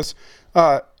 Chris.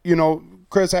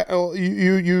 Chris,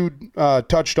 you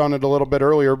touched on it a little bit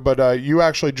earlier, but you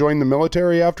actually joined the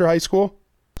military after high school?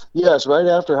 Yes, right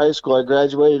after high school. I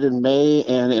graduated in May,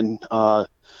 and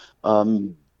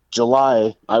in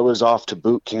July, I was off to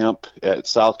boot camp at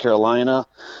South Carolina,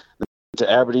 to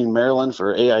Aberdeen, Maryland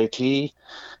for AIT,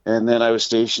 and then I was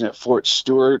stationed at Fort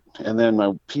Stewart, and then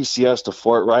my PCS to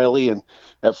Fort Riley. And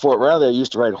at Fort Riley, I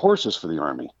used to ride horses for the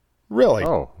Army. Really?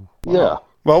 Oh, wow. Yeah.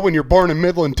 Well, when you're born in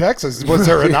Midland, Texas, was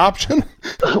there an option?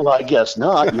 Well, I guess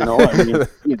not. I mean,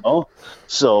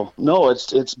 So no,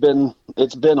 it's been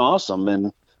awesome,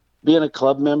 and being a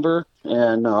club member,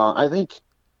 and I think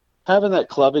having that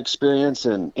club experience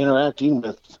and interacting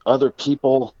with other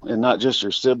people and not just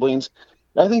your siblings,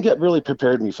 I think that really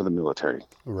prepared me for the military.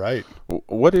 Right.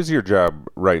 What is your job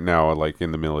right now, like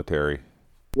in the military?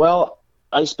 Well,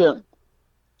 I spent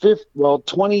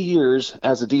 20 years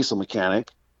as a diesel mechanic.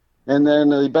 And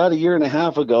then about a year and a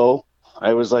half ago,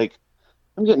 I was like,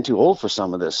 I'm getting too old for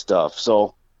some of this stuff.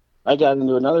 So I got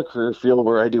into another career field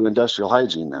where I do industrial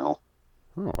hygiene now.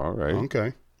 Oh, all right.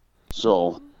 Okay.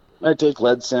 So I take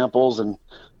lead samples and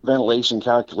ventilation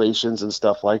calculations and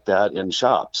stuff like that in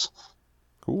shops.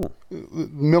 Cool.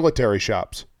 Military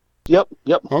shops. Yep.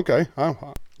 Okay.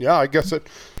 Yeah, I guess it,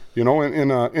 in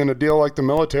a deal like the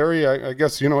military, I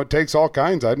guess, it takes all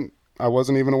kinds. I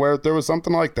wasn't even aware that there was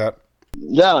something like that.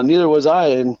 Yeah, neither was I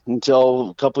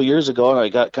until a couple years ago, and I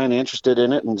got kind of interested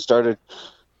in it and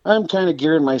I'm kind of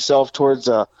gearing myself towards,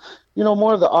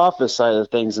 more of the office side of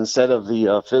things instead of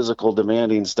the physical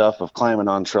demanding stuff of climbing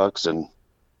on trucks and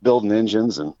building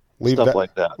engines and stuff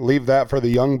like that. Leave that for the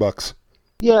young bucks.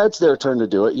 Yeah, it's their turn to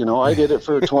do it. I did it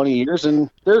for 20 years, and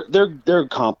they're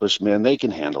accomplished men. They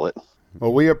can handle it.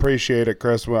 Well, we appreciate it,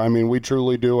 Chris. I mean, we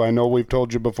truly do. I know we've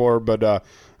told you before, but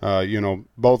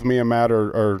both me and Matt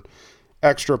are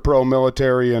extra pro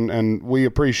military, and we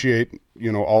appreciate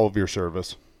all of your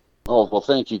service. Oh, well,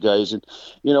 thank you guys. And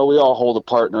we all hold a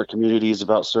part in our communities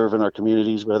about serving our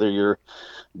communities, whether you're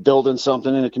building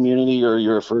something in a community or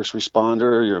you're a first responder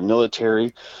or you're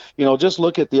military. Just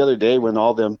look at the other day when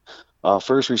all them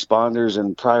first responders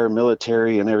and prior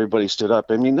military and everybody stood up.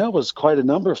 I mean, that was quite a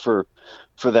number for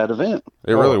that event.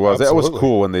 It really was. Absolutely. That was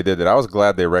cool when they did that. I was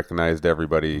glad they recognized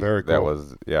everybody. Very cool. That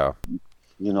was, yeah.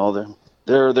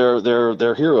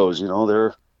 They're heroes.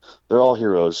 They're all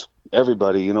heroes.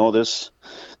 Everybody. This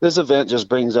event just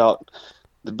brings out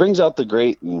the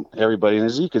great in everybody. And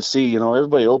as you can see,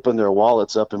 everybody opened their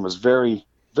wallets up and was very,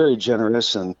 very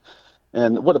generous. And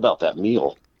what about that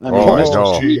meal? I mean,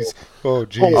 jeez. Oh,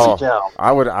 jeez. Holy cow.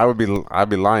 I'd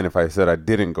be lying if I said I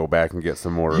didn't go back and get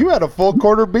some more. You had a full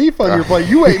quarter beef on your plate.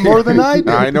 You ate more than I did.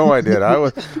 I know I did. I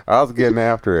was getting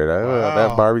after it. Wow.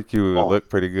 That barbecue looked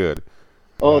pretty good.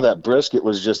 Oh, that brisket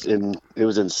was it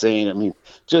was insane. I mean,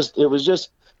 it was just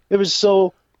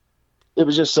so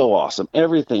awesome.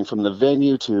 Everything from the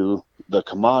venue to the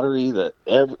camaraderie, that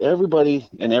everybody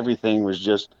and everything was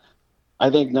just, I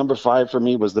think number 5 for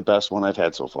me was the best one I've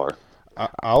had so far.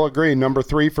 I'll agree. Number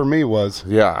 3 for me was.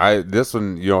 Yeah, this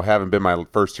one, having been my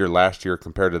first year last year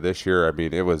compared to this year, I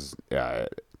mean, it was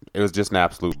just an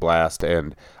absolute blast,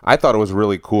 and I thought it was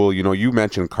really cool. You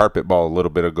mentioned carpet ball a little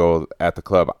bit ago at the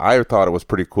club. I thought it was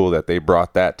pretty cool that they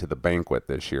brought that to the banquet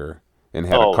this year and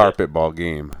had a carpet ball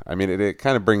game. I mean, it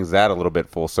kind of brings that a little bit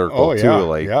full circle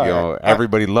too.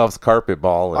 Everybody loves carpet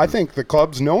ball. I think the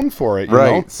club's known for it,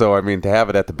 right? So, I mean, to have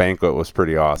it at the banquet was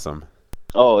pretty awesome.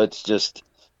 Oh, it's just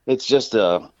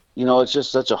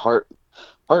such a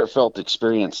heartfelt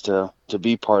experience to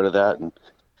be part of that,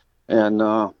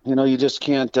 and you just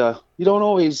can't, you don't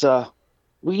always,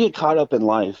 we get caught up in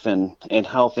life and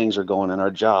how things are going in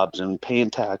our jobs and paying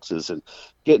taxes and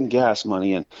getting gas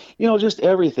money and, just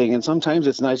everything. And sometimes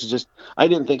it's nice to just, I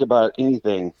didn't think about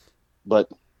anything but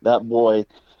that boy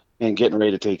and getting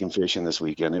ready to take him fishing this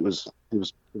weekend. It was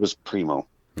primo.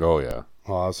 Oh yeah.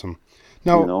 Awesome.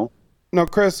 Now,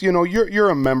 Chris, you're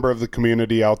a member of the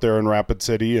community out there in Rapid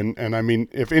City, and I mean,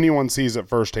 if anyone sees it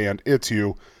firsthand, it's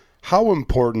you. How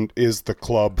important is the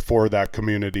club for that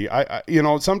community? I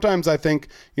sometimes I think,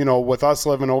 with us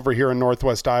living over here in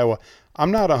Northwest Iowa,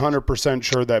 I'm not 100%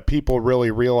 sure that people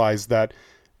really realize that,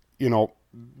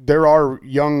 there are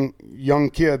young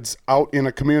kids out in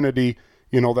a community,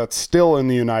 that's still in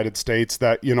the United States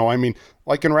that, I mean,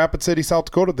 like in Rapid City, South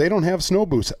Dakota, they don't have snow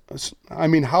booths. I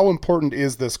mean, how important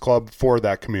is this club for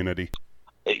that community?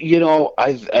 I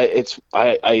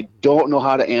don't know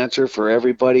how to answer for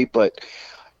everybody, but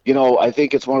I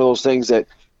think it's one of those things that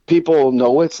people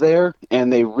know it's there,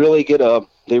 and they really get a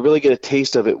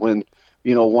taste of it when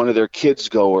one of their kids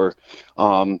go, or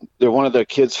they're one of their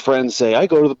kids' friends say, I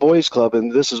go to the boys club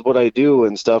and this is what I do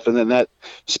and stuff. And then that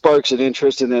sparks an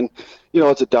interest, and then,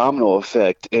 it's a domino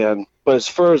effect. But as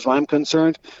far as I'm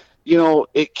concerned,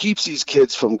 it keeps these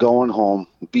kids from going home,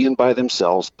 being by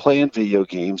themselves, playing video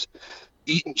games,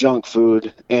 eating junk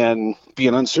food, and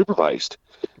being unsupervised.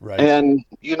 Right. And,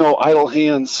 idle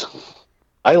hands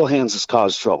has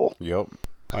caused trouble. Yep.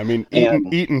 I mean,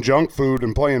 eating junk food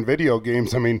and playing video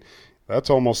games, I mean, that's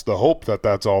almost the hope that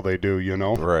that's all they do,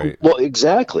 Right. Well,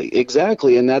 exactly.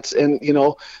 And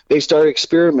they start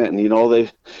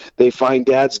experimenting, they find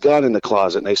dad's gun in the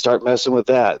closet and they start messing with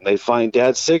that. And they find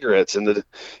dad's cigarettes in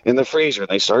the freezer and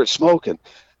they start smoking.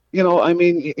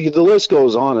 The list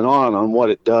goes on what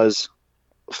it does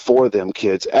for them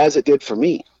kids, as it did for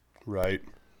me. Right.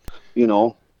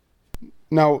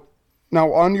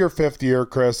 Now, on your 5th year,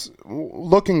 Chris,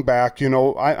 looking back,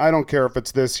 I don't care if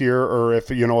it's this year or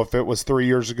if it was 3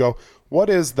 years ago. What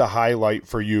is the highlight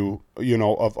for you,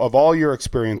 of all your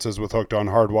experiences with Hooked on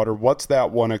Hardwater? What's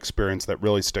that one experience that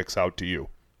really sticks out to you?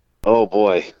 Oh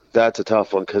boy, that's a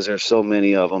tough one because there's so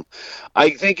many of them.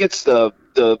 I think it's the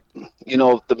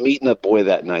meeting a boy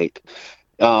that night.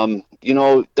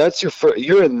 That's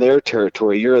you're in their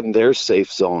territory, you're in their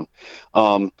safe zone.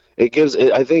 I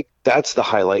think that's the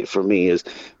highlight for me, is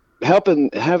having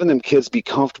them kids be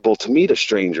comfortable to meet a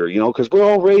stranger, because we're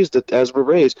all raised as we're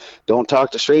raised, don't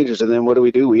talk to strangers. And then what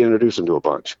do? We introduce them to a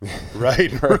bunch.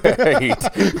 Right.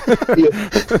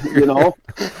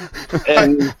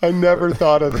 And I never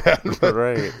thought of that.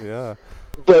 Right. Yeah.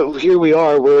 But here we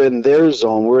are, we're in their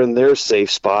zone, we're in their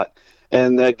safe spot.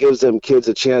 And that gives them kids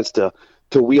a chance to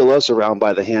wheel us around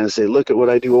by the hand and say, look at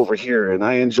what I do over here, and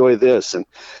I enjoy this. And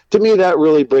to me, that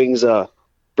really brings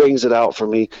it out for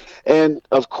me. And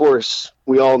of course,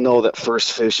 we all know that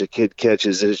first fish a kid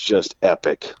catches is just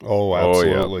epic. Oh,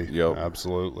 absolutely. Yep.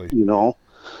 Absolutely.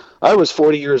 I was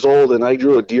 40 years old and I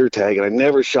drew a deer tag, and I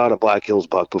never shot a Black Hills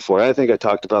buck before. I think I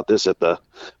talked about this at the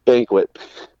banquet.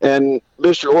 And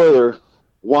Mr. Euler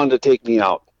wanted to take me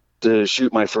out to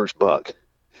shoot my first buck.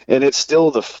 And it's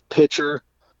still the picture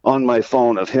on my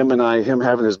phone of him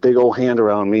having his big old hand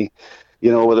around me,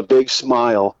 with a big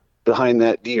smile behind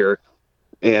that deer.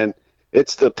 And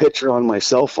it's the picture on my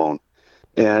cell phone.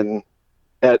 And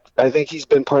I think he's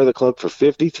been part of the club for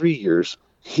 53 years.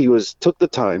 He took the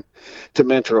time to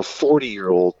mentor a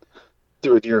 40-year-old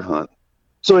through a deer hunt.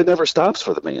 So it never stops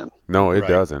for the man. No, it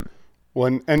doesn't.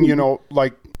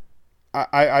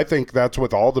 I think that's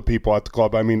with all the people at the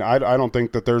club. I mean, I don't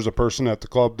think that there's a person at the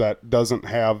club that doesn't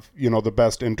have, the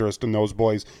best interest in those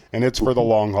boys, and it's for the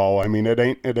long haul. I mean, it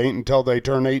ain't until they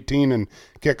turn 18 and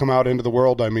kick them out into the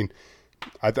world. I mean,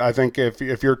 I think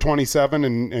if you're 27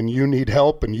 and you need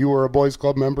help and you are a boys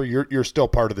club member, you're still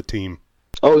part of the team.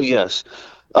 Oh, yes.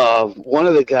 One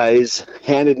of the guys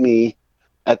handed me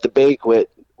at the banquet,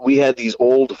 we had these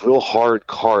old, real hard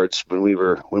cards when we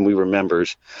were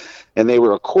members, and they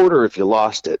were a quarter if you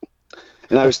lost it.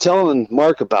 And I was telling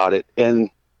Mark about it,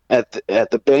 and at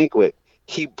the banquet,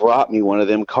 he brought me one of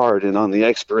them card, and on the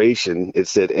expiration, it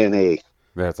said NA.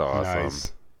 That's awesome.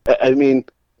 Nice. I mean,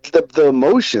 the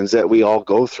emotions that we all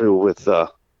go through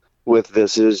with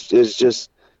this is just,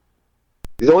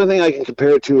 the only thing I can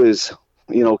compare it to is,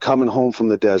 coming home from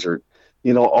the desert,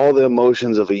 all the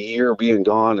emotions of a year being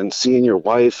gone and seeing your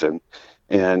wife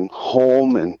and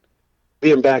home and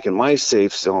being back in my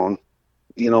safe zone,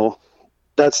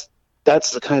 that's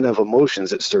the kind of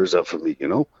emotions it stirs up for me,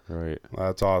 Right.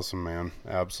 That's awesome, man.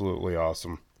 Absolutely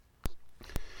awesome.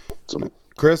 So,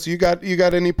 Chris, you got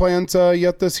any plans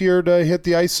yet this year to hit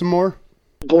the ice some more?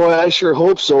 boy, I sure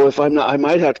hope so. If I'm not, I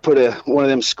might have to put one of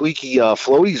them squeaky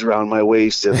floaties around my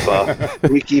waist if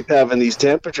we keep having these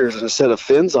temperatures and a set of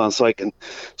fins on, so I can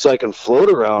float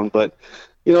around. But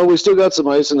we still got some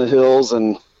ice in the hills,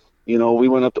 and we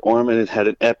went up to Ormond and had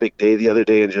an epic day the other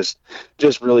day, and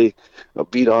just really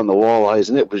beat on the walleyes,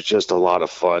 and it was just a lot of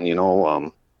fun.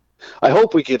 I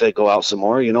hope we get to go out some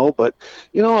more, but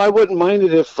I wouldn't mind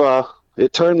it if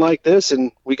it turned like this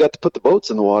and we got to put the boats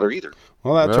in the water either.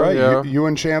 Well, that's right. Yeah. You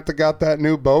and Shantha got that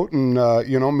new boat, and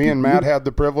me and Matt had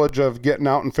the privilege of getting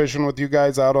out and fishing with you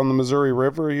guys out on the Missouri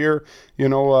River here,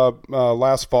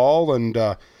 last fall, and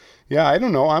I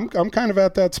don't know. I'm kind of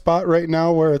at that spot right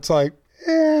now where it's like,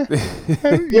 if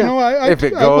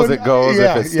it goes, it goes.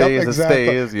 Yeah, if it stays, exactly.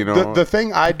 it stays. The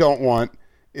thing I don't want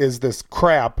is this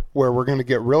crap where we're going to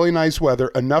get really nice weather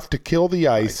enough to kill the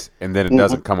ice, and then it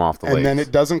doesn't come off the lakes. And then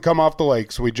it doesn't come off the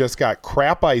lakes. We just got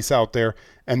crap ice out there.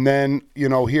 And then,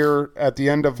 here at the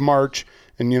end of March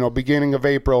and, beginning of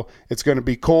April, it's going to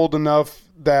be cold enough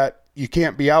that you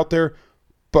can't be out there,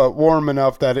 but warm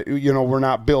enough that we're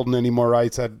not building any more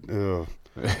ice.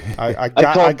 I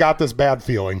got this bad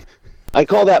feeling. I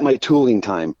call that my tooling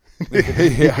time.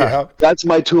 Yeah. That's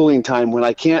my tooling time. When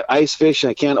I can't ice fish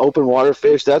and I can't open water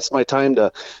fish, that's my time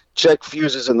to check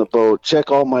fuses in the boat,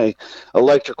 check all my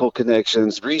electrical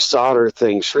connections, resolder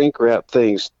things, shrink wrap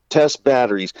things, test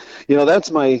batteries.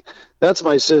 That's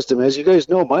my system. As you guys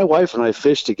know, my wife and I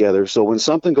fish together. So when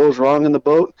something goes wrong in the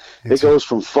boat, it goes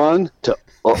from fun to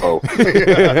uh-oh.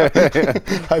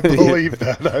 I believe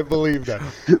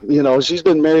that. She's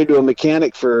been married to a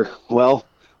mechanic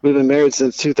we've been married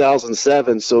since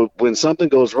 2007, so when something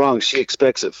goes wrong, she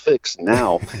expects it fixed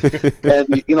now.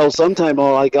 And sometime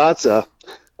all I got's a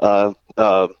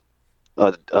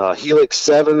Helix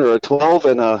 7 or a 12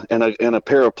 and a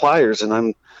pair of pliers,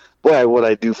 and what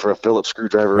I do for a Phillips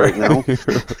screwdriver right now.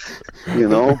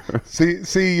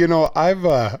 See,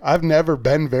 I've never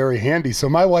been very handy, so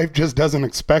my wife just doesn't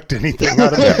expect anything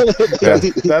out of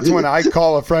me. That's when I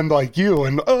call a friend like you,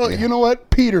 and you know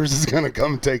what, Peters is going to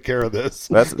come take care of this.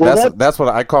 That's what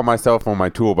I call myself on my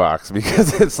toolbox,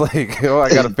 because it's like,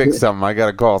 I got to fix something, I got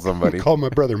to call somebody. Call my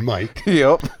brother Mike.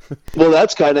 Yep. Well,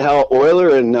 that's kind of how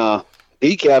Euler and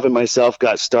ECAV and myself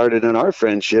got started in our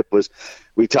friendship.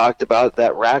 We talked about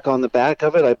that rack on the back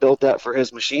of it. I built that for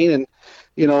his machine, and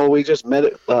we just met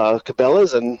at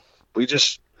Cabela's, and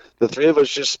the three of us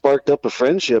just sparked up a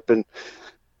friendship. And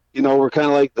we're kind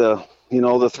of like the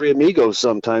three amigos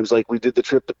sometimes. Like, we did the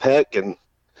trip to Peck, and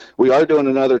we are doing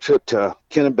another trip to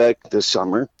Kennebec this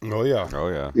summer. Oh yeah.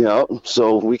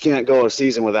 So we can't go a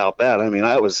season without that. I mean,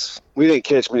 we didn't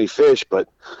catch many fish, but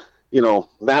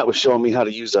Matt was showing me how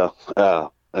to use a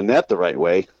net the right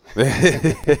way. Well,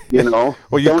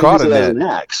 you don't caught use a it as net. an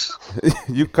axe.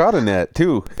 You caught a net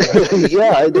too.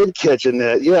 Yeah, I did catch a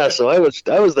net. Yeah, so I was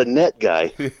the net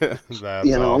guy. That's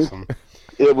awesome.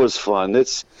 It was fun.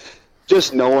 It's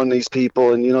just knowing these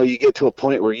people, and you get to a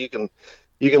point where you can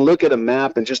look at a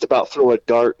map and just about throw a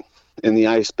dart in the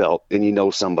ice belt,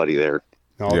 and somebody there.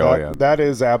 No, that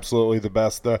is absolutely the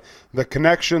best. The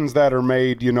connections that are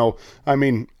made, I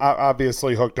mean,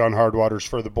 obviously Hooked on Hardwater's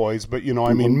for the boys, but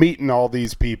I mean, meeting all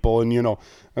these people and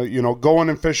going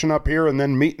and fishing up here and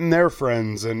then meeting their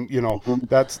friends, and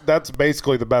that's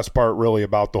basically the best part really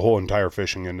about the whole entire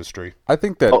fishing industry. I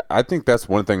think that's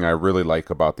one thing I really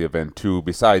like about the event too,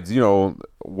 besides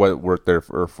what we're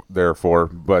there for,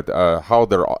 but how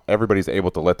everybody's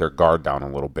able to let their guard down a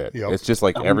little bit. Yep. It's just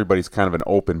like everybody's kind of an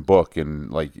open book,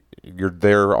 and like you're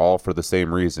there all for the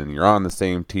same reason. You're on the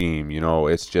same team.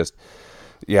 It's just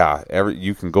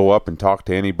you can go up and talk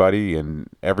to anybody, and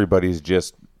everybody's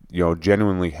just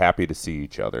genuinely happy to see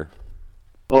each other.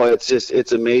 Oh,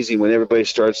 it's amazing when everybody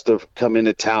starts to come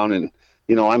into town, and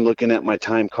I'm looking at my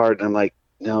time card and I'm like,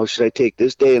 no, should I take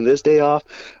this day and this day off,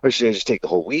 or should I just take the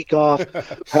whole week off?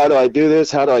 How do I do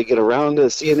this? How do I get around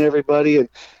to seeing everybody? And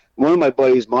one of my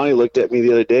buddies, Monty, looked at me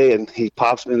the other day, and he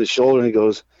pops me in the shoulder and he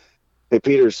goes, "Hey,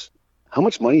 Peters, how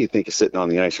much money do you think is sitting on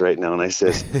the ice right now?" And I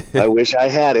says, "I wish I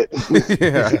had it."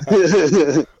 Yeah.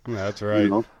 That's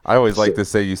right. I always like to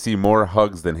say you see more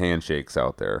hugs than handshakes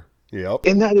out there. Yep.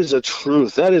 And that is a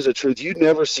truth. You'd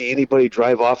never see anybody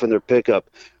drive off in their pickup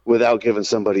without giving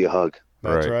somebody a hug.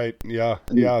 That's right. Yeah.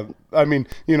 I mean,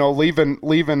 leaving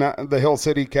the Hill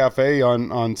City Cafe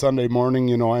on Sunday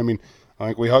morning, I mean, I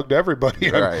think we hugged everybody.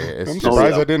 Right. I'm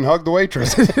surprised I didn't hug the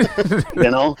waitress.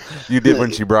 You did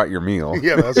when she brought your meal.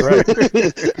 Yeah, that's right.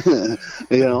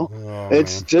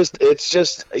 It's just,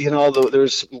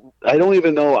 there's, I don't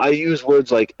even know. I use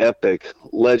words like epic,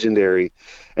 legendary,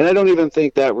 and I don't even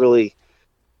think that really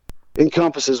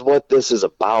encompasses what this is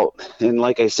about. And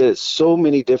like I said, it's so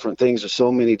many different things with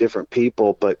so many different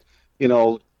people, but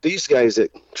these guys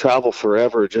that travel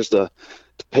forever just to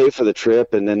pay for the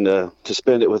trip and then to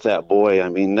spend it with that boy, I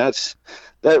mean, that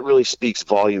really speaks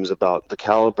volumes about the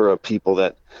caliber of people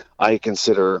that I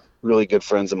consider really good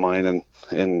friends of mine,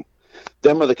 and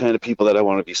them are the kind of people that I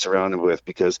want to be surrounded with,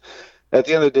 because at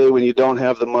the end of the day, when you don't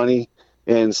have the money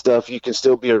and stuff, you can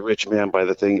still be a rich man by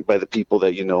the people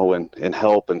that and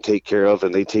help and take care of,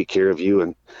 and they take care of you.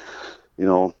 And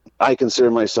I consider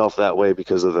myself that way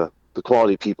because of the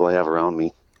quality people I have around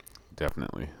me.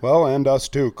 Definitely. Well, and us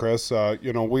too, Chris.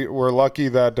 We're lucky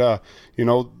that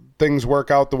things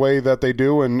work out the way that they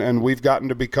do, and we've gotten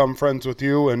to become friends with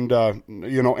you, and and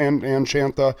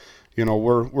Shantha.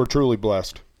 We're truly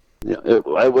blessed. Yeah,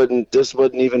 this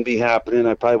wouldn't even be happening.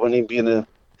 I probably wouldn't even be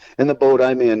in the boat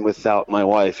I'm in without my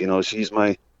wife. She's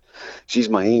my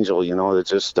angel. It's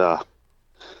just that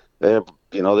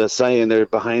saying there,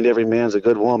 behind every man's a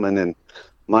good woman, and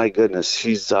my goodness,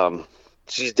 she's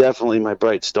definitely my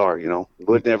bright star.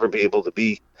 Would never be able to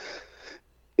be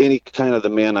any kind of the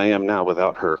man I am now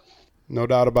without her. No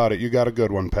doubt about it. You got a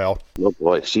good one, pal. Oh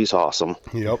boy, she's awesome.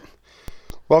 Yep.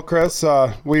 Well, Chris,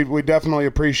 we definitely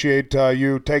appreciate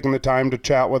you taking the time to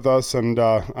chat with us, and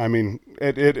I mean,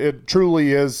 it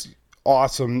truly is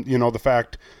awesome. You know, the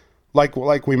fact,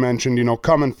 like we mentioned, you know,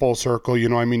 coming full circle. You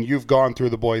know, I mean, you've gone through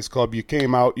the boys' club, you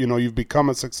came out, you know, you've become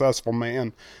a successful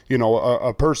man. You know,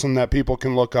 a person that people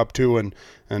can look up to, and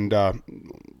I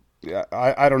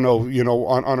don't know, you know,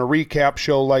 on a recap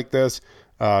show like this.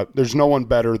 There's no one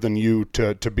better than you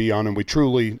to be on, and we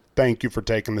truly thank you for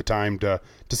taking the time to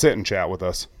sit and chat with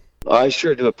us. I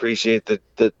sure do appreciate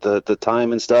the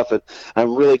time and stuff, and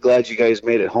I'm really glad you guys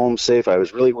made it home safe. I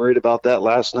was really worried about that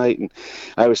last night, and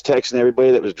I was texting everybody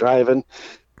that was driving.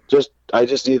 I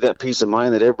just needed that peace of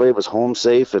mind that everybody was home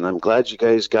safe, and I'm glad you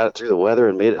guys got it through the weather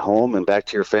and made it home and back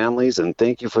to your families, and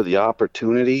thank you for the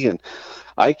opportunity. And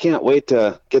I can't wait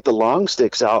to get the long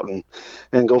sticks out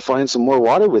and go find some more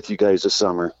water with you guys this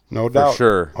summer. No doubt. For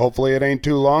sure. Hopefully it ain't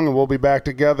too long, and we'll be back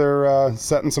together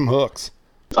setting some hooks.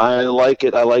 I like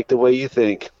it. I like the way you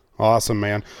think. Awesome,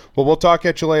 man. Well, we'll talk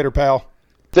at you later, pal.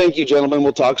 Thank you, gentlemen.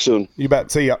 We'll talk soon. You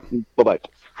bet. See ya. Bye-bye.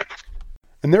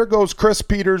 And there goes Chris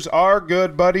Peters, our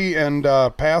good buddy and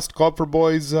past Club for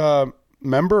Boys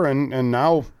member, and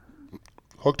now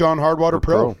hooked on Hardwater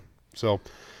Pro. So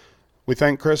we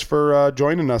thank Chris for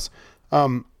joining us.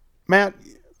 Matt,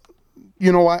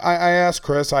 you know, I asked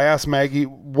Chris, I asked Maggie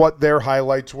what their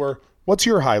highlights were. What's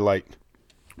your highlight?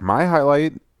 My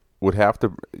highlight would have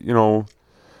to, you know,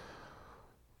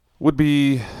 would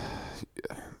be,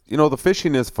 you know, the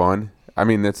fishing is fun. I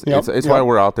mean, it's why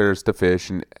we're out there, is to fish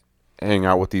and hang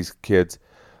out with these kids.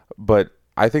 But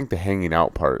I think the hanging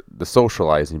out part, the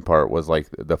socializing part, was like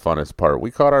the funnest part.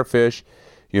 We caught our fish,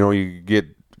 you know, you get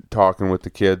talking with the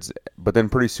kids, but then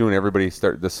pretty soon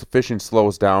the fishing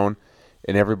slows down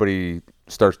and everybody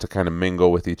starts to kind of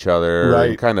mingle with each other, right,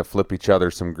 and kind of flip each other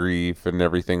some grief and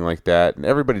everything like that. And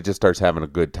everybody just starts having a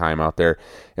good time out there.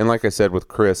 And like I said with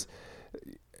Chris,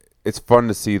 it's fun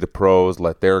to see the pros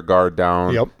let their guard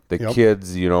down. The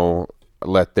kids, you know,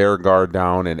 let their guard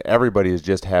down, and everybody is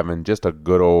just having just a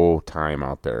good old time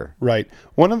out there. Right.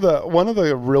 One of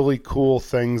the really cool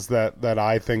things that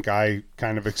I think I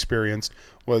kind of experienced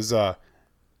was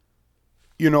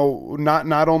you know,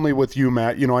 not only with you,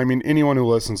 Matt, you know, I mean, anyone who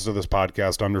listens to this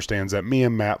podcast understands that me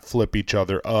and Matt flip each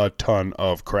other a ton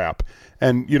of crap.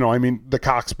 And, you know, I mean, the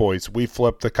Cox boys, we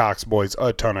flip the Cox boys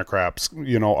a ton of craps.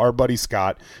 You know, our buddy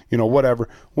Scott, you know, whatever.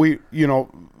 We, you know,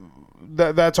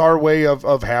 that's our way of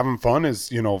having fun,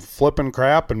 is, you know, flipping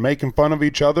crap and making fun of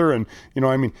each other. And, you know,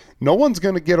 I mean, no one's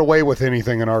going to get away with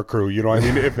anything in our crew. You know, I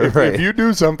mean, if right. if you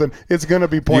do something, it's going to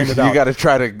be pointed out. You got to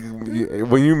try to,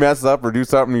 when you mess up or do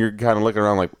something, you're kind of looking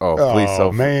around like,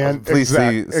 please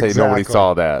say nobody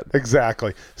saw that.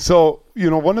 Exactly. So, you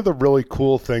know, one of the really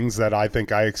cool things that I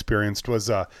think I experienced was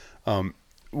the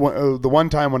one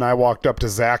time when I walked up to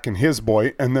Zach and his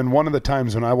boy, and then one of the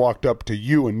times when I walked up to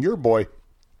you and your boy,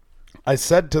 I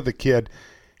said to the kid,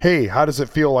 "Hey, how does it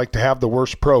feel like to have the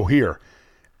worst pro here?"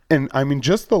 And I mean,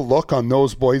 just the look on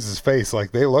those boys' face,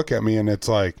 like they look at me and it's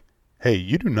like, "Hey,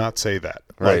 you do not say that."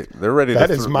 Right. Like, they're ready. That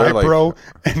is my pro,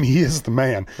 and he is the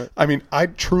man. I mean, I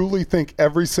truly think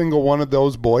every single one of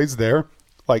those boys there,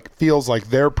 like, feels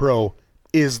like their pro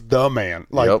is the man.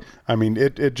 Like, I mean,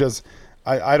 it just,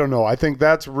 I don't know. I think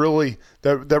that's really,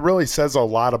 that really says a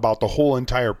lot about the whole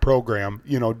entire program.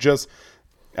 You know, just,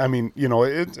 I mean, you know,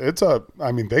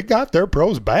 I mean, they got their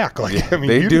pros back. Like, I mean,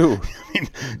 they do. I mean,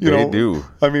 they do.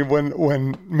 I mean,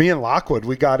 when me and Lockwood,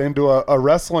 we got into a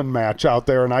wrestling match out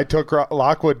there, and I took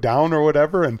Lockwood down or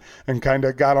whatever, and kind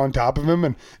of got on top of him,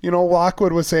 and, you know,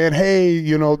 Lockwood was saying, "Hey,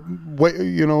 you know,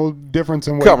 difference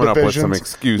in weight coming divisions." Up with some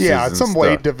excuses, some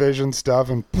weight division stuff,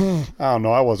 and I don't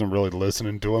know, I wasn't really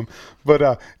listening to him,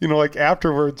 but you know, like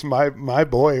afterwards, my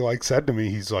boy like said to me,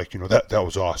 he's like, "You know, that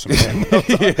was awesome, man."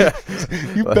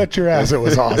 You bet your ass it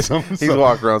was awesome. He's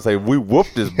walking around saying, "We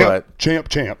whooped his butt."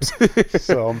 Champs.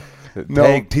 So,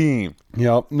 tag team.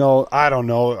 Yep. No, I don't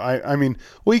know. I mean,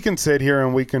 we can sit here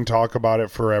and we can talk about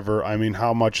it forever. I mean,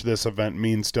 how much this event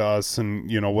means to us and,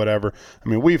 you know, whatever. I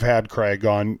mean, we've had Craig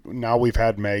on. Now we've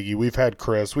had Maggie. We've had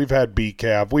Chris. We've had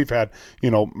B-Cav. We've had, you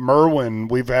know, Merwin.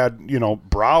 We've had, you know,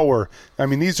 Brower. I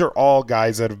mean, these are all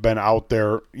guys that have been out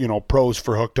there, you know, pros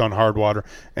for Hooked on Hardwater.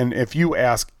 And if you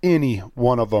ask any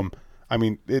one of them, I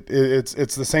mean, it's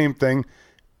the same thing.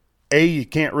 A, you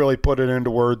can't really put it into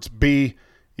words. B,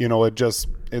 you know, it's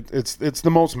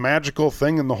the most magical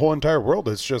thing in the whole entire world.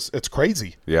 It's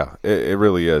crazy. Yeah, it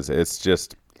really is. It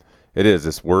is.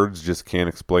 It's words just can't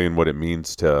explain what it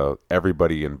means to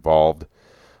everybody involved.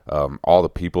 All the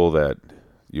people that,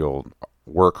 you know,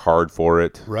 work hard for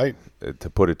it, Right. to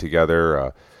put it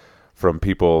together, from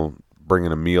people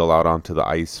bringing a meal out onto the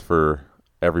ice for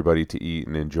everybody to eat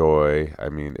and enjoy. I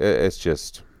mean, it's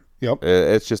just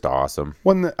it's just awesome.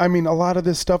 I mean, a lot of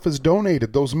this stuff is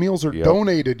donated. Those meals are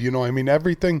donated, I mean,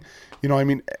 everything,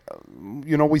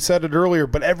 we said it earlier,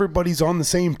 but everybody's on the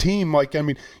same team. Like, I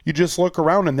mean, you just look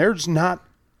around and there's not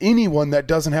anyone that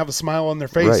doesn't have a smile on their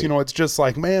face. Right. It's just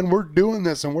like, man, we're doing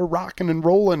this and we're rocking and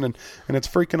rolling and it's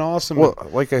freaking awesome. Well,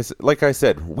 like I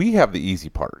said, we have the easy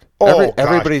part. Oh,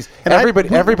 everybody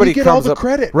we get comes all the up,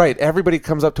 credit. Right. Everybody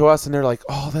comes up to us and they're like,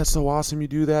 "Oh, that's so awesome you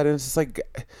do that." And it's just like,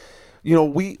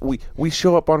 we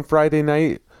show up on Friday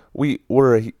night.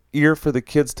 We're a ear for the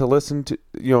kids to listen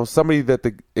to, somebody that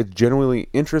is genuinely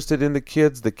interested in the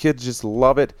kids. The kids just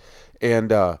love it.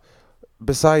 And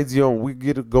besides, we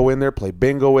get to go in there, play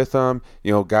bingo with them.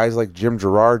 Guys like Jim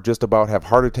Gerard just about have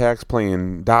heart attacks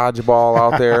playing dodgeball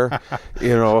out there.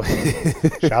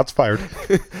 Shots fired.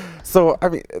 So, I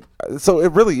mean,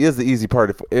 it really is the easy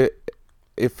part.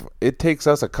 If it takes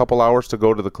us a couple hours to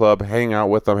go to the club, hang out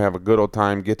with them, have a good old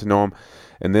time, get to know them,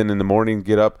 and then in the morning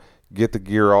get up, get the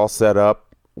gear all set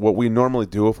up, what we normally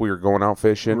do if we were going out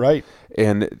fishing. Right.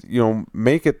 And,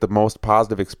 make it the most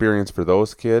positive experience for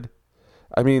those kids.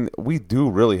 I mean, we do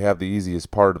really have the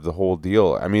easiest part of the whole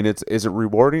deal. I mean, is it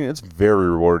rewarding? It's very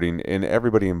rewarding, and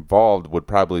everybody involved would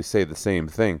probably say the same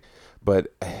thing. But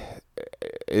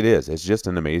it is. It's just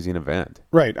an amazing event.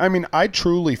 Right. I mean, I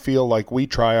truly feel like we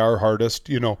try our hardest,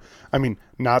 I mean,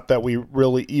 not that we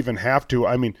really even have to.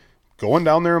 I mean, going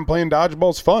down there and playing dodgeball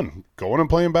is fun. Going and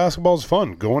playing basketball is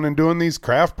fun. Going and doing these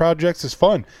craft projects is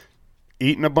fun.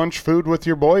 Eating a bunch of food with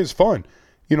your boy is fun.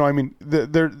 I mean,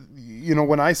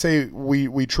 when I say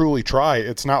we truly try,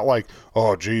 it's not like,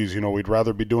 oh, geez, we'd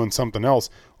rather be doing something else.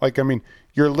 Like, I mean,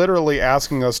 you're literally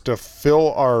asking us to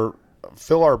fill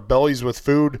our bellies with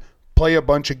food, play a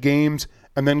bunch of games,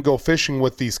 and then go fishing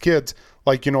with these kids.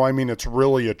 Like, I mean, it's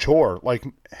really a chore. Like,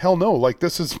 hell no. Like,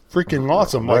 this is freaking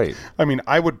awesome. Like, Right. I mean,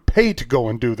 I would pay to go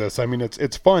and do this. I mean,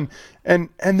 it's fun. And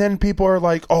then people are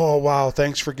like, oh, wow,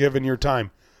 thanks for giving your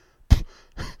time.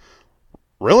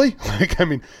 Really? Like, I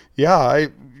mean, yeah, I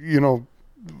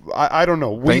don't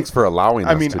know. Thanks for allowing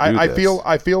us to do this.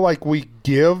 I feel like we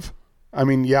give. I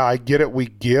mean, yeah, I get it. We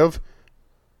give,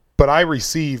 but I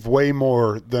receive way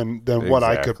more than what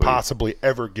I could possibly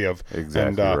ever give.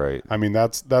 Exactly right. I mean,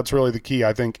 that's really the key.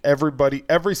 I think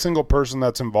every single person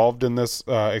that's involved in this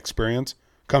experience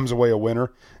comes away a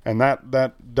winner, and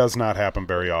that does not happen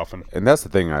very often. And that's the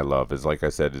thing I love is, like I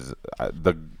said, is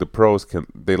the pros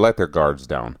they let their guards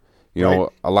down. Right.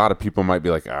 A lot of people might be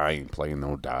like, I ain't playing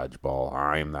no dodgeball.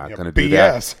 I'm not going to do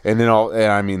BS. that. And then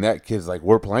I mean, that kid's like,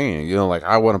 we're playing, like,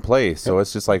 I want to play. So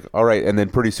it's just like, all right. And then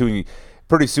pretty soon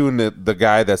the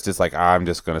guy that's just like, I'm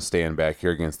just going to stand back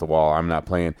here against the wall. I'm not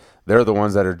playing. They're the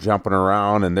ones that are jumping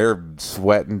around and they're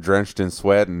sweating, drenched in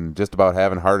sweat and just about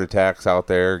having heart attacks out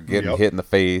there, getting hit in the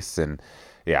face. And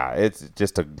yeah, it's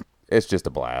just a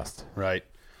blast. Right.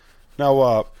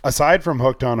 Now, aside from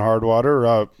Hooked on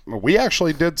Hardwater, we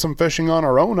actually did some fishing on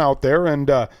our own out there, and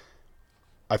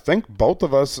I think both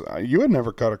of us, you had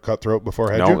never caught a cutthroat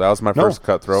before, had you? No, that was my first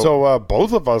cutthroat. So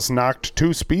both of us knocked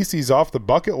 2 species off the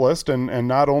bucket list, and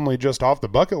not only just off the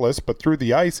bucket list, but through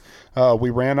the ice. We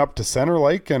ran up to Center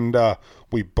Lake, and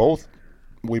we both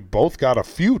got a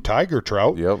few tiger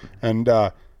trout. Yep. And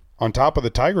on top of the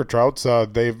tiger trouts,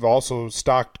 they've also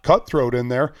stocked cutthroat in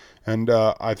there. And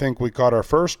I think we caught our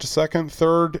first, second,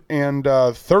 third, and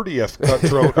 30th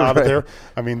cutthroat out of there.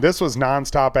 I mean, this was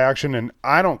nonstop action, and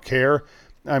I don't care.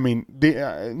 I mean,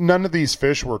 none of these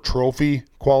fish were trophy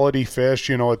quality fish.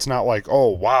 It's not like, oh,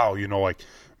 wow, like,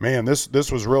 man,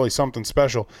 this was really something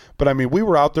special. But, I mean, we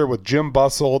were out there with Jim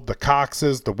Bussell, the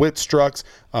Coxes, the Whitstrucks,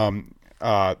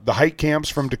 the hike camps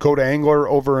from Dakota Angler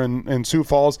over in Sioux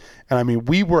Falls. And, I mean,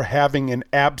 we were having an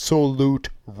absolute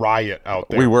riot out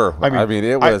there. We were. I mean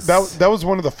it was... that was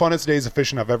one of the funnest days of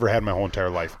fishing I've ever had in my whole entire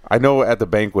life. I know at the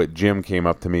banquet, Jim came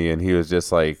up to me, and he was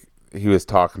just like, he was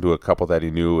talking to a couple that he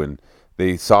knew, and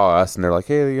they saw us, and they're like,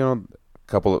 hey,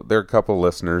 they're a couple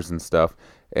listeners and stuff.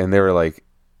 And they were like,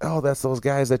 oh, that's those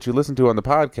guys that you listen to on the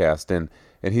podcast. And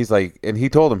he's like, and he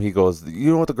told him, he goes,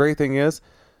 you know what the great thing is?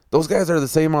 Those guys are the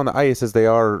same on the ice as they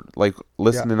are like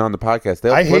listening on the podcast.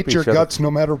 They'll I flip hate your each other. guts no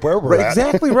matter where we're at.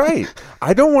 Exactly right.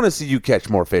 I don't want to see you catch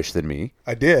more fish than me.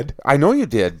 I did. I know you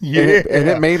did. Yeah. And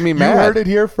it made me mad. You heard it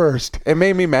here first. It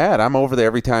made me mad. I'm over there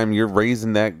every time you're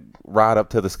raising that rod up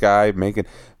to the sky,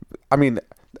 I mean,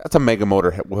 that's a mega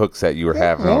motor hook set you were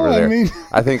having over there.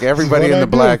 I think everybody in the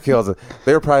Black Hills,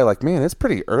 they were probably like, man, it's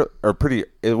pretty early,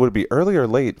 it would be early or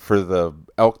late for the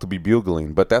elk to be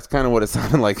bugling, but that's kind of what it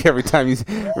sounded like every time you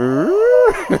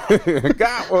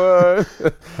Got one.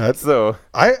 That's So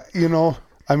I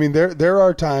mean, there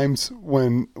are times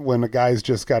when a guy's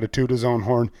just got to toot his own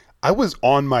horn. I was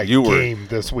on my game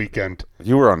this weekend.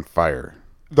 you were on fire.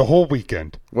 The whole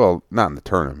weekend. Well, not in the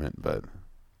tournament, but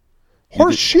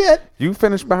Horse shit. you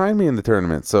finished behind me in the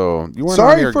tournament, so you weren't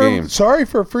on your game. Sorry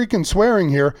for freaking swearing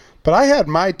here, but I had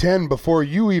my 10 before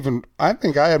you even. I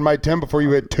think I had my 10 before you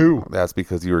hit 2. That's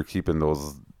because you were keeping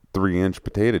those 3-inch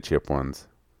potato chip ones.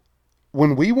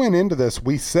 When we went into this,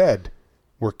 we said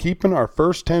we're keeping our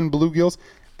first 10 bluegills,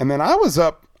 and then I was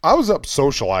up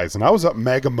socializing. I was up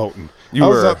mega-moting.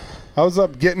 I was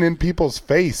up getting in people's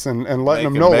face and letting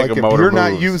them know, like, if you're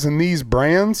not using these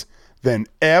brands, then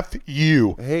F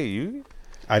you. Hey, you.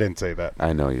 I didn't say that.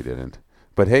 I know you didn't.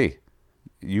 But hey,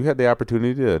 you had the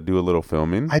opportunity to do a little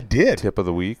filming. I did. Tip of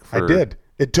the week. I did.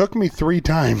 It took me 3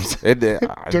 times. It did.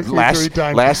 Took me 3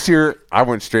 times. Last year, I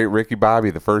went straight Ricky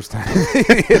Bobby the first time.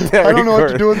 I don't know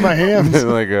what to do with my hands.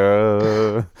 Like,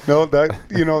 No,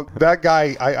 that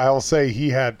guy, I'll say he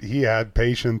had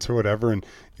patience or whatever. And,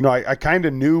 I kind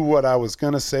of knew what I was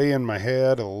going to say in my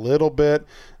head a little bit.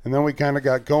 And then we kind of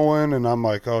got going, and I'm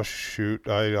like, oh, shoot,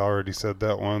 I already said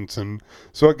that once. And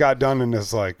so it got done, and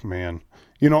it's like, man.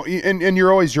 And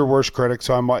you're always your worst critic.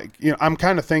 So I'm like, I'm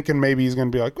kind of thinking maybe he's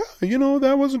going to be like, well,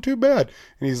 that wasn't too bad.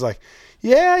 And he's like,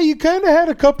 yeah, you kind of had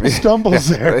a couple stumbles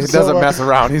there. He doesn't mess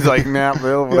around. He's like, nah,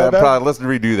 probably let's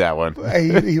redo that one.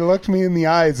 He looked me in the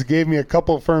eyes, gave me a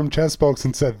couple firm chest pokes,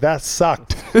 and said, that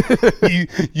sucked.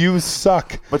 you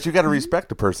suck. But you got to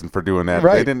respect a person for doing that.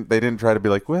 Right. They didn't try to be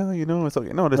like, well, it's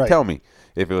okay. No, just tell me.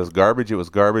 If it was garbage, it was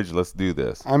garbage. Let's do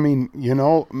this. I mean,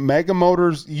 mega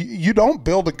motors, you don't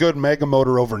build a good mega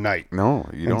motor overnight. No,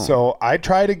 you don't. And so I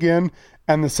tried again,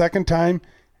 and the second time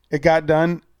it got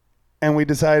done, and we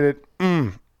decided,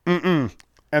 And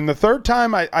the third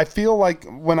time, I feel like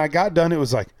when I got done, it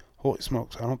was like, holy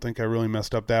smokes, I don't think I really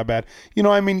messed up that bad. You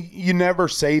never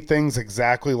say things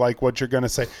exactly like what you're going to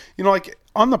say. Like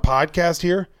on the podcast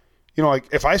here, like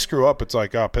if I screw up, it's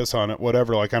like, oh, piss on it,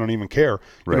 whatever. Like, I don't even care.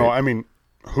 Right.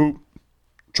 Who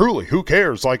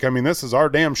cares? Like, this is our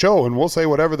damn show, and we'll say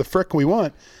whatever the frick we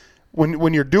want.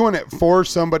 When you're doing it for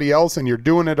somebody else and you're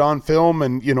doing it on film,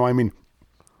 and,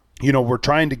 we're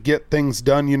trying to get things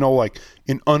done, like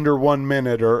in under 1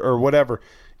 minute or whatever.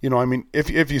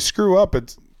 If you screw up,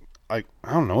 it's like,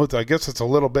 I don't know. I guess it's a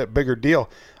little bit bigger deal.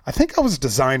 I think I was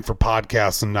designed for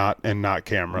podcasts and not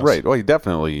cameras. Right. Well, you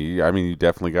definitely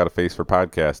got a face for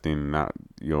podcasting, not,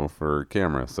 for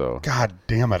camera. So. God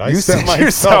damn it. I you set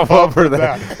myself up for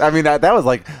that. I mean, that was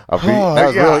like a big, that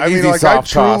was really easy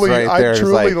soft toss right there. I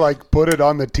truly put it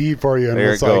on the tee for you. And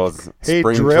there it's it goes. Like, hey,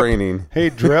 Spring drip, training.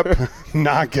 Hey, drip,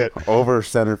 knock it. Over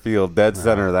center field, dead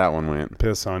center, that one went.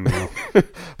 Piss on you.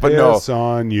 But Piss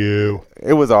on you.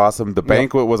 It was awesome. The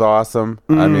banquet was awesome.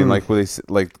 I mean, like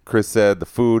Chris said, the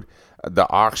food, the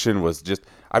auction was just,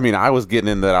 I was getting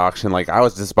into that auction. Like, I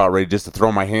was just about ready just to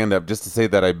throw my hand up just to say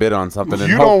that I bid on something.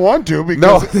 You don't want to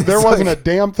because there wasn't a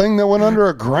damn thing that went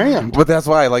under $1,000. But that's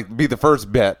why I like be the first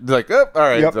bet. Like, all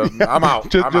right, yep. So I'm out.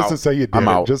 Just to say you did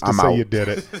it. Just to say you did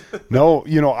it. No,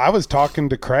 I was talking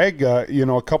to Craig,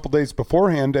 a couple days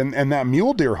beforehand, and that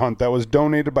mule deer hunt that was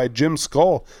donated by Jim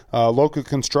Skull, local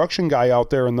construction guy out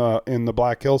there in the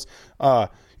Black Hills.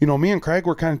 Me and Craig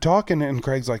were kind of talking, and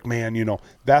Craig's like, man,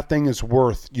 that thing is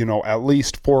worth, at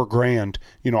least $4,000.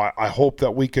 I hope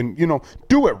that we can,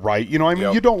 do it right.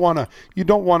 Yep. You don't want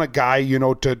a guy,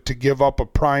 to give up a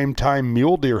prime time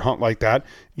mule deer hunt like that,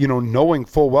 knowing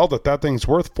full well that thing's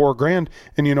worth $4,000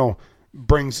 and,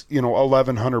 brings,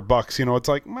 $1,100. It's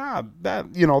like,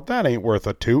 that ain't worth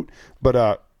a toot.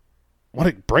 But, what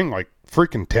did it bring? Like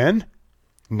freaking 10,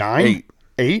 9,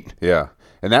 8? Yeah.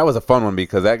 And that was a fun one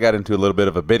because that got into a little bit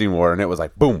of a bidding war, and it was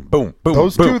like boom, boom, boom.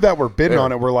 Those boom. two that were bidding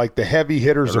on it were like the heavy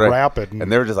hitters of Rapid.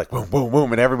 And they were just like boom, boom,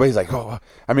 boom. And everybody's like, oh.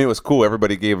 It was cool.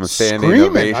 Everybody gave them standing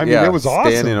ovation. It was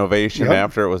awesome. Standing ovation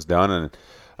after it was done.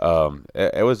 And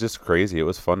it was just crazy. It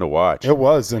was fun to watch. It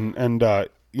was. And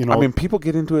people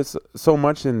get into it so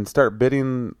much and start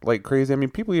bidding like crazy.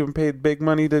 People even paid big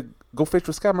money to go fish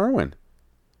with Scott Merwin.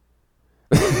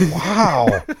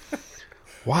 Wow.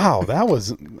 Wow, that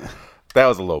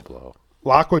was a low blow.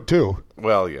 Lockwood too.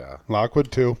 Well, yeah.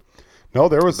 Lockwood too. No,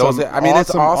 there was it's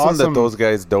awesome that those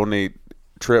guys donate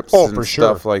trips and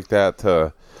stuff like that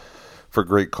to for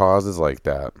great causes like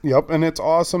that. Yep, and it's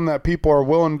awesome that people are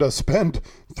willing to spend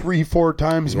 3-4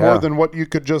 times Yeah. more than what you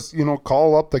could just,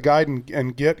 call up the guide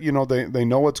and get. They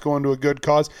know it's going to a good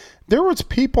cause. There was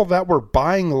people that were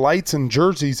buying lights and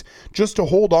jerseys just to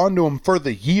hold on to them for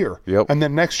the year. Yep. And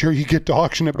then next year you get to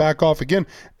auction it back off again.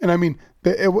 And I mean,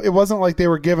 it wasn't like they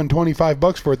were giving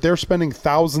 $25 for it. They're spending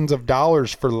thousands of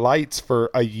dollars for lights for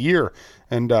a year.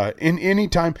 And in any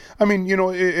time, I mean,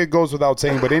 it goes without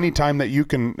saying, but any time that you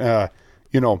can,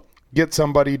 get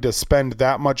somebody to spend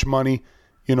that much money,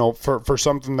 for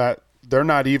something that they're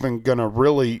not even going to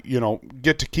really,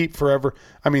 get to keep forever.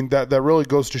 I mean, that really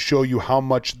goes to show you how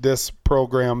much this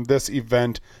program, this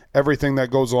event, everything that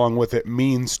goes along with it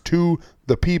means to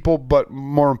the people, but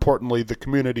more importantly, the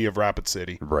community of Rapid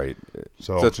City. Right.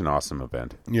 So such an awesome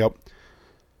event. Yep.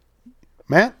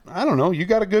 Matt, I don't know. You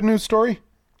got a good news story?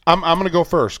 I'm going to go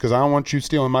first because I don't want you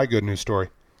stealing my good news story.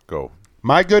 Go.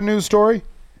 My good news story,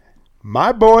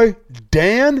 my boy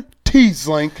Dan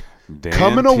Teeslink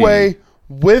coming away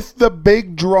with the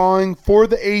big drawing for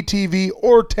the ATV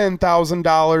or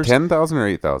 $10,000. 10,000 or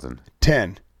 8,000?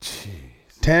 10. Jeez.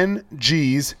 10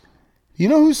 G's. You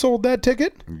know who sold that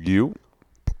ticket? You?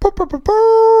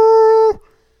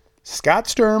 Scott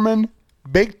Sturman,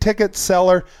 big ticket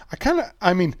seller. I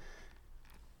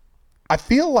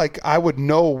feel like I would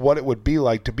know what it would be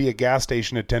like to be a gas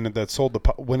station attendant that sold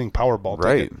the winning Powerball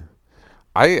ticket. Right.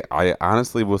 I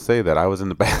honestly will say that I was in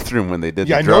the bathroom when they did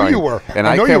the I drawing. know you were. And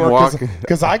I kept walking.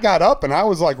 Because I got up and I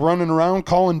was like running around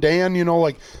calling Dan,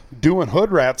 like doing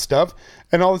hood rat stuff.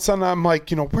 And all of a sudden I'm like,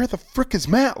 where the frick is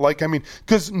Matt? Like, I mean,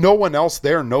 because no one else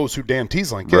there knows who Dan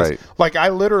Teeslink is. Right. Like, I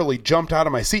literally jumped out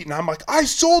of my seat and I'm like, I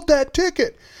sold that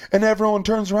ticket. And everyone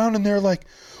turns around and they're like,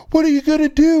 what are you going to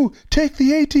do? Take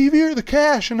the ATV or the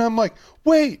cash? And I'm like,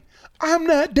 wait, I'm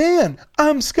not Dan.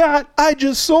 I'm Scott. I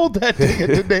just sold that ticket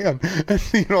to Dan.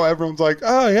 And, everyone's like,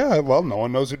 oh, yeah, well, no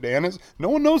one knows who Dan is. No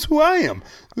one knows who I am.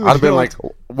 I'd have been like,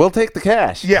 we'll take the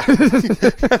cash. Yeah.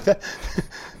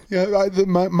 Yeah,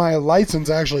 my license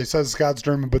actually says Scott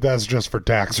Sturman, but that's just for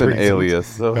tax It's an reasons. alias.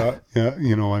 So.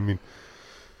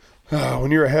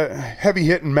 When you're a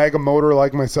heavy-hitting mega motor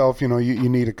like myself, you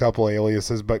need a couple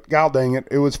aliases. But god dang it,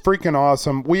 it was freaking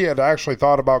awesome. We had actually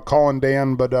thought about calling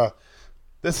Dan, but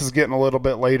this is getting a little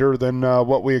bit later than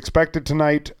what we expected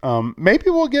tonight. Maybe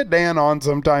we'll get Dan on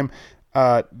sometime.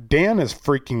 Dan is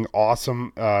freaking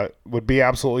awesome. Would be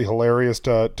absolutely hilarious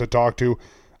to talk to.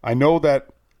 I know that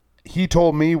he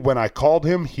told me when I called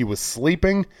him, he was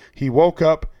sleeping. He woke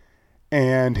up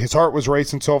and his heart was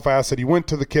racing so fast that he went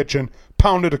to the kitchen,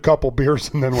 pounded a couple beers,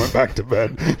 and then went back to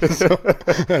bed.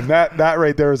 And that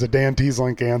right there is a Dan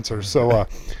Teeslink answer. So,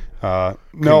 no,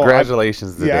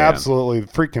 congratulations to Dan. Absolutely,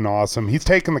 freaking awesome. He's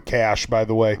taking the cash, by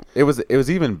the way. It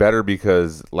was even better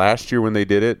because last year when they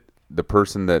did it, the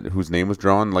person whose name was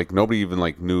drawn, like nobody even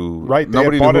knew. Right,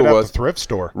 nobody they had bought knew it who it at was. the thrift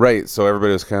store. Right, so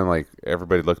everybody was kind of like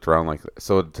everybody looked around like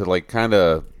so to kind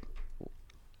of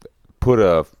put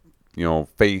a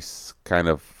face kind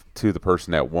of to the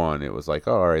person that won. It was like,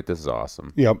 oh, all right, this is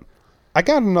awesome. Yep. I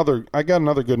got another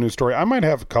good news story. I might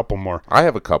have a couple more. I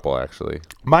have a couple actually.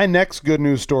 My next good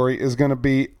news story is going to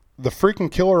be the freaking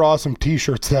killer awesome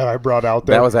T-shirts that I brought out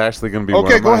there. That was actually going to be okay.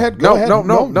 one of Go mine. ahead. Go ahead.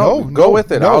 No. Go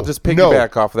with it. I'll just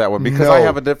piggyback off of that one because I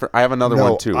have another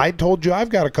one too. I told you I've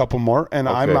got a couple more, and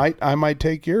Okay. I might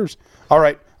take yours. All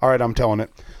right. I'm telling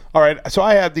it. All right. So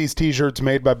I had these T-shirts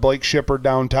made by Blake Shipper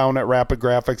downtown at Rapid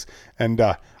Graphics, and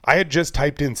I had just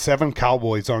typed in 7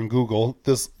 cowboys on Google.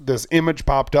 This image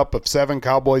popped up of 7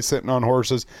 cowboys sitting on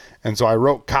horses, and so I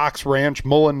wrote Cox Ranch,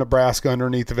 Mullen, Nebraska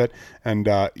underneath of it, and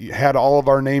had all of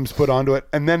our names put onto it.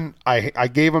 And then I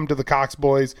gave them to the Cox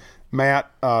boys,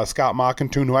 Matt, Scott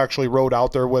Mockentune, who actually rode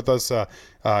out there with us.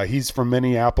 He's from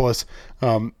Minneapolis.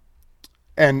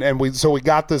 And we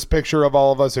got this picture of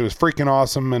all of us. It was freaking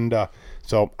awesome. And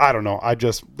so I don't know. I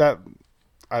just thought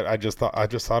it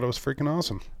was freaking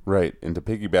awesome. Right. And to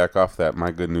piggyback off that, my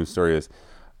good news story is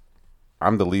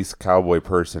I'm the least cowboy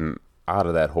person out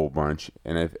of that whole bunch.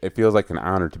 And it feels like an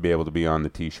honor to be able to be on the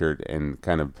T-shirt and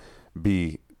kind of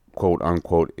be, quote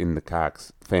unquote, in the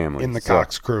Cox family. In the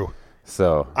Cox crew.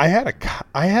 So I had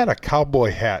a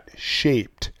cowboy hat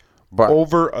shaped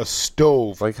over a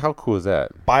stove. Like, how cool is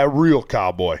that? By a real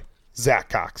cowboy, Zach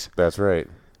Cox. That's right.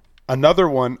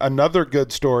 Another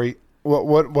good story.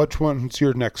 Which one's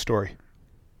your next story?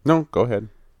 No, go ahead.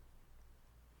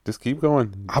 Just keep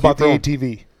going. How about the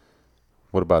ATV?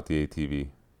 What about the ATV?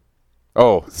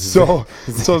 Oh, so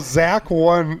Zach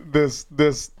won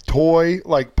this toy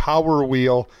like Power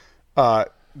Wheel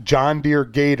John Deere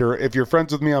Gator. If you're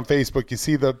friends with me on Facebook, you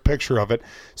see the picture of it.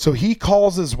 So he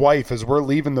calls his wife as we're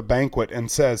leaving the banquet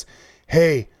and says,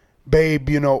 "Hey, babe,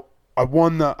 I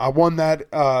won that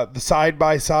the side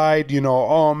by side,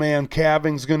 oh man,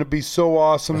 calving's going to be so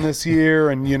awesome this year.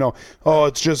 And, oh,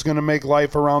 it's just going to make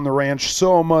life around the ranch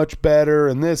so much better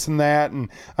and this and that. And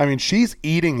I mean, she's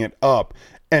eating it up.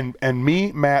 And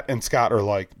me, Matt, and Scott are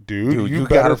like, dude you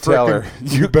better tell her.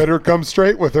 You better come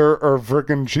straight with her or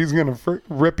frickin' she's going to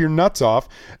rip your nuts off.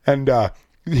 And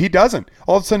he doesn't.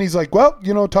 All of a sudden he's like, well,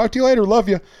 talk to you later. Love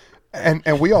you. And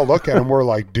we all look at him. We're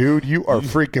like, dude, you are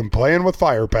freaking playing with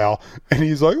fire, pal. And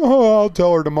he's like, oh, I'll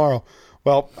tell her tomorrow.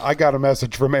 Well, I got a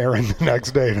message from Aaron the next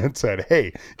day and it said,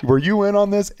 hey, were you in on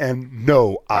this? And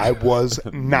no, I was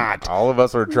not. All of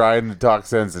us were trying to talk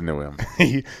sense into him.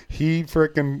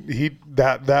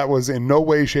 That was in no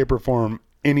way, shape, or form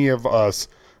any of us.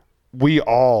 We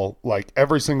all, like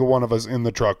every single one of us in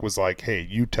the truck was like, hey,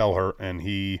 you tell her. And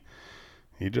he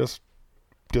just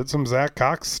did some Zach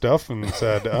Cox stuff and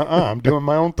said, I'm doing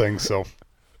my own thing. So,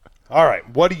 all right,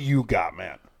 what do you got,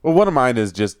 Matt? Well, one of mine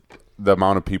is just the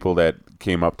amount of people that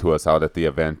came up to us out at the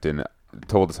event and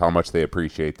told us how much they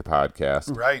appreciate the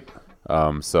podcast. Right.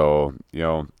 So,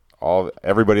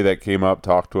 everybody that came up,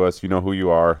 talked to us, you know who you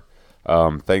are.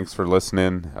 Thanks for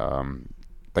listening.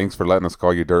 Thanks for letting us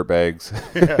call you dirtbags.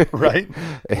 Yeah, right.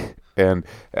 And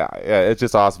it's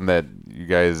just awesome that you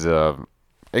guys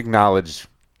acknowledge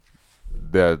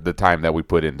the time that we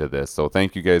put into this. So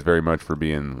thank you guys very much for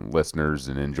being listeners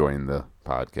and enjoying the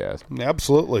podcast.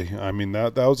 Absolutely. I mean,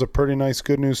 that was a pretty nice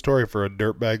good news story for a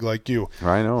dirtbag like you.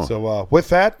 I know. So with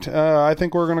that, I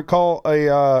think we're going to call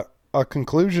a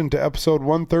conclusion to episode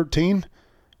 113.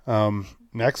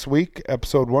 Next week,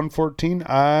 episode 114.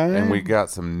 And we got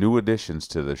some new additions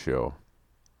to the show.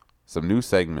 Some new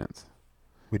segments.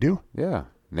 We do? Yeah.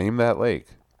 Name that lake.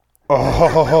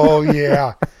 Oh,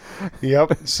 yeah.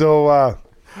 Yep. So,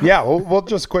 we'll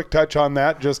just quick touch on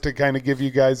that just to kind of give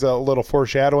you guys a little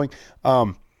foreshadowing.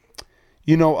 Up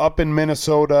in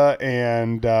Minnesota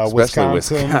and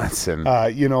Wisconsin,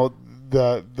 I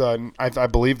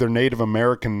believe they're Native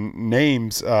American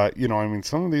names.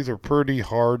 Some of these are pretty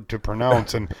hard to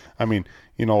pronounce, and I mean,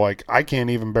 like I can't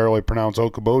even barely pronounce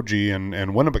Okoboji and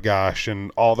Winnebagosh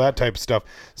and all that type of stuff.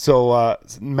 So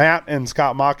Matt and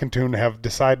Scott Mockington have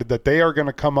decided that they are going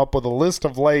to come up with a list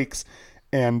of lakes,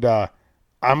 and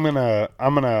I'm gonna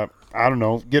I don't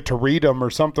know, get to read them or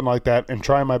something like that and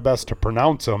try my best to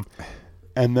pronounce them,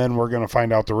 and then we're gonna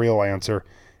find out the real answer.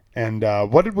 And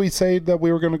what did we say that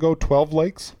we were going to go? 12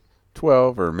 lakes?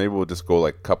 12, or maybe we'll just go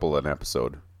like a couple an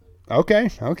episode. Okay,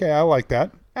 I like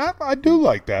that. I do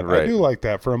like that. Right. I do like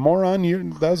that. For a moron,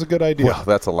 that was a good idea. Well,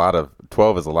 that's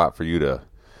 12 is a lot for you to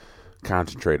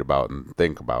concentrate about and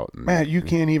think about. Matt, you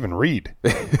can't even read.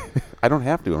 I don't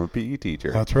have to. I'm a PE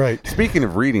teacher. That's right. Speaking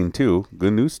of reading, too,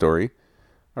 good news story.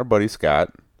 Our buddy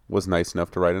Scott was nice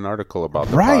enough to write an article about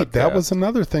the podcast. That was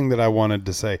another thing that I wanted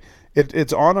to say.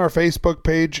 It's on our Facebook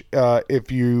page.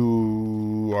 If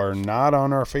you are not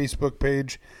on our Facebook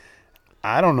page,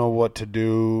 I don't know what to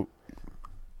do.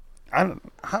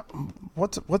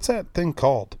 What's that thing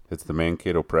called? It's the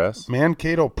Mankato Press.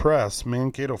 Mankato Press.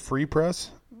 Mankato Free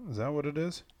Press. Is that what it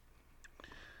is?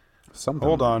 Something.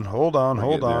 Hold on.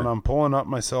 I'm pulling up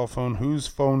my cell phone. Whose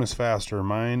phone is faster,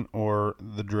 mine or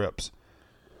the Drips?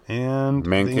 And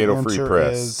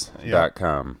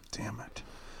MankatoFreePress.com. Damn it.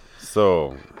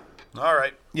 So, all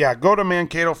right. Yeah, go to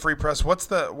Mankato Free Press. What's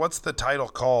the title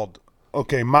called?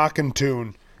 Okay, Mock and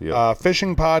Tune. Yep.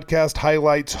 Fishing podcast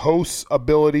highlights hosts'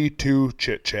 ability to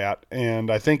chit chat.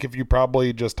 And I think if you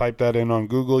probably just type that in on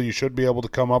Google, you should be able to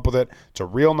come up with it. It's a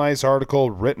real nice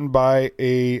article written by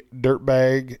a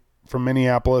dirtbag from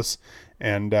Minneapolis.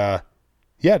 And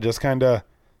just kind of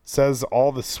says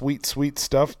all the sweet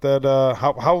stuff that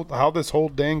how this whole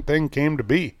dang thing came to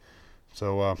be.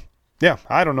 So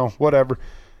I don't know, whatever.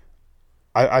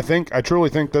 I truly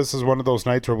think this is one of those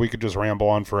nights where we could just ramble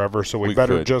on forever. So we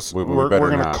better just we're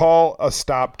going to call a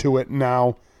stop to it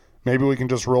now. Maybe we can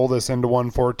just roll this into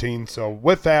 114. So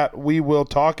with that, we will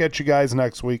talk at you guys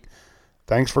next week.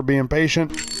 Thanks for being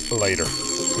patient. Later.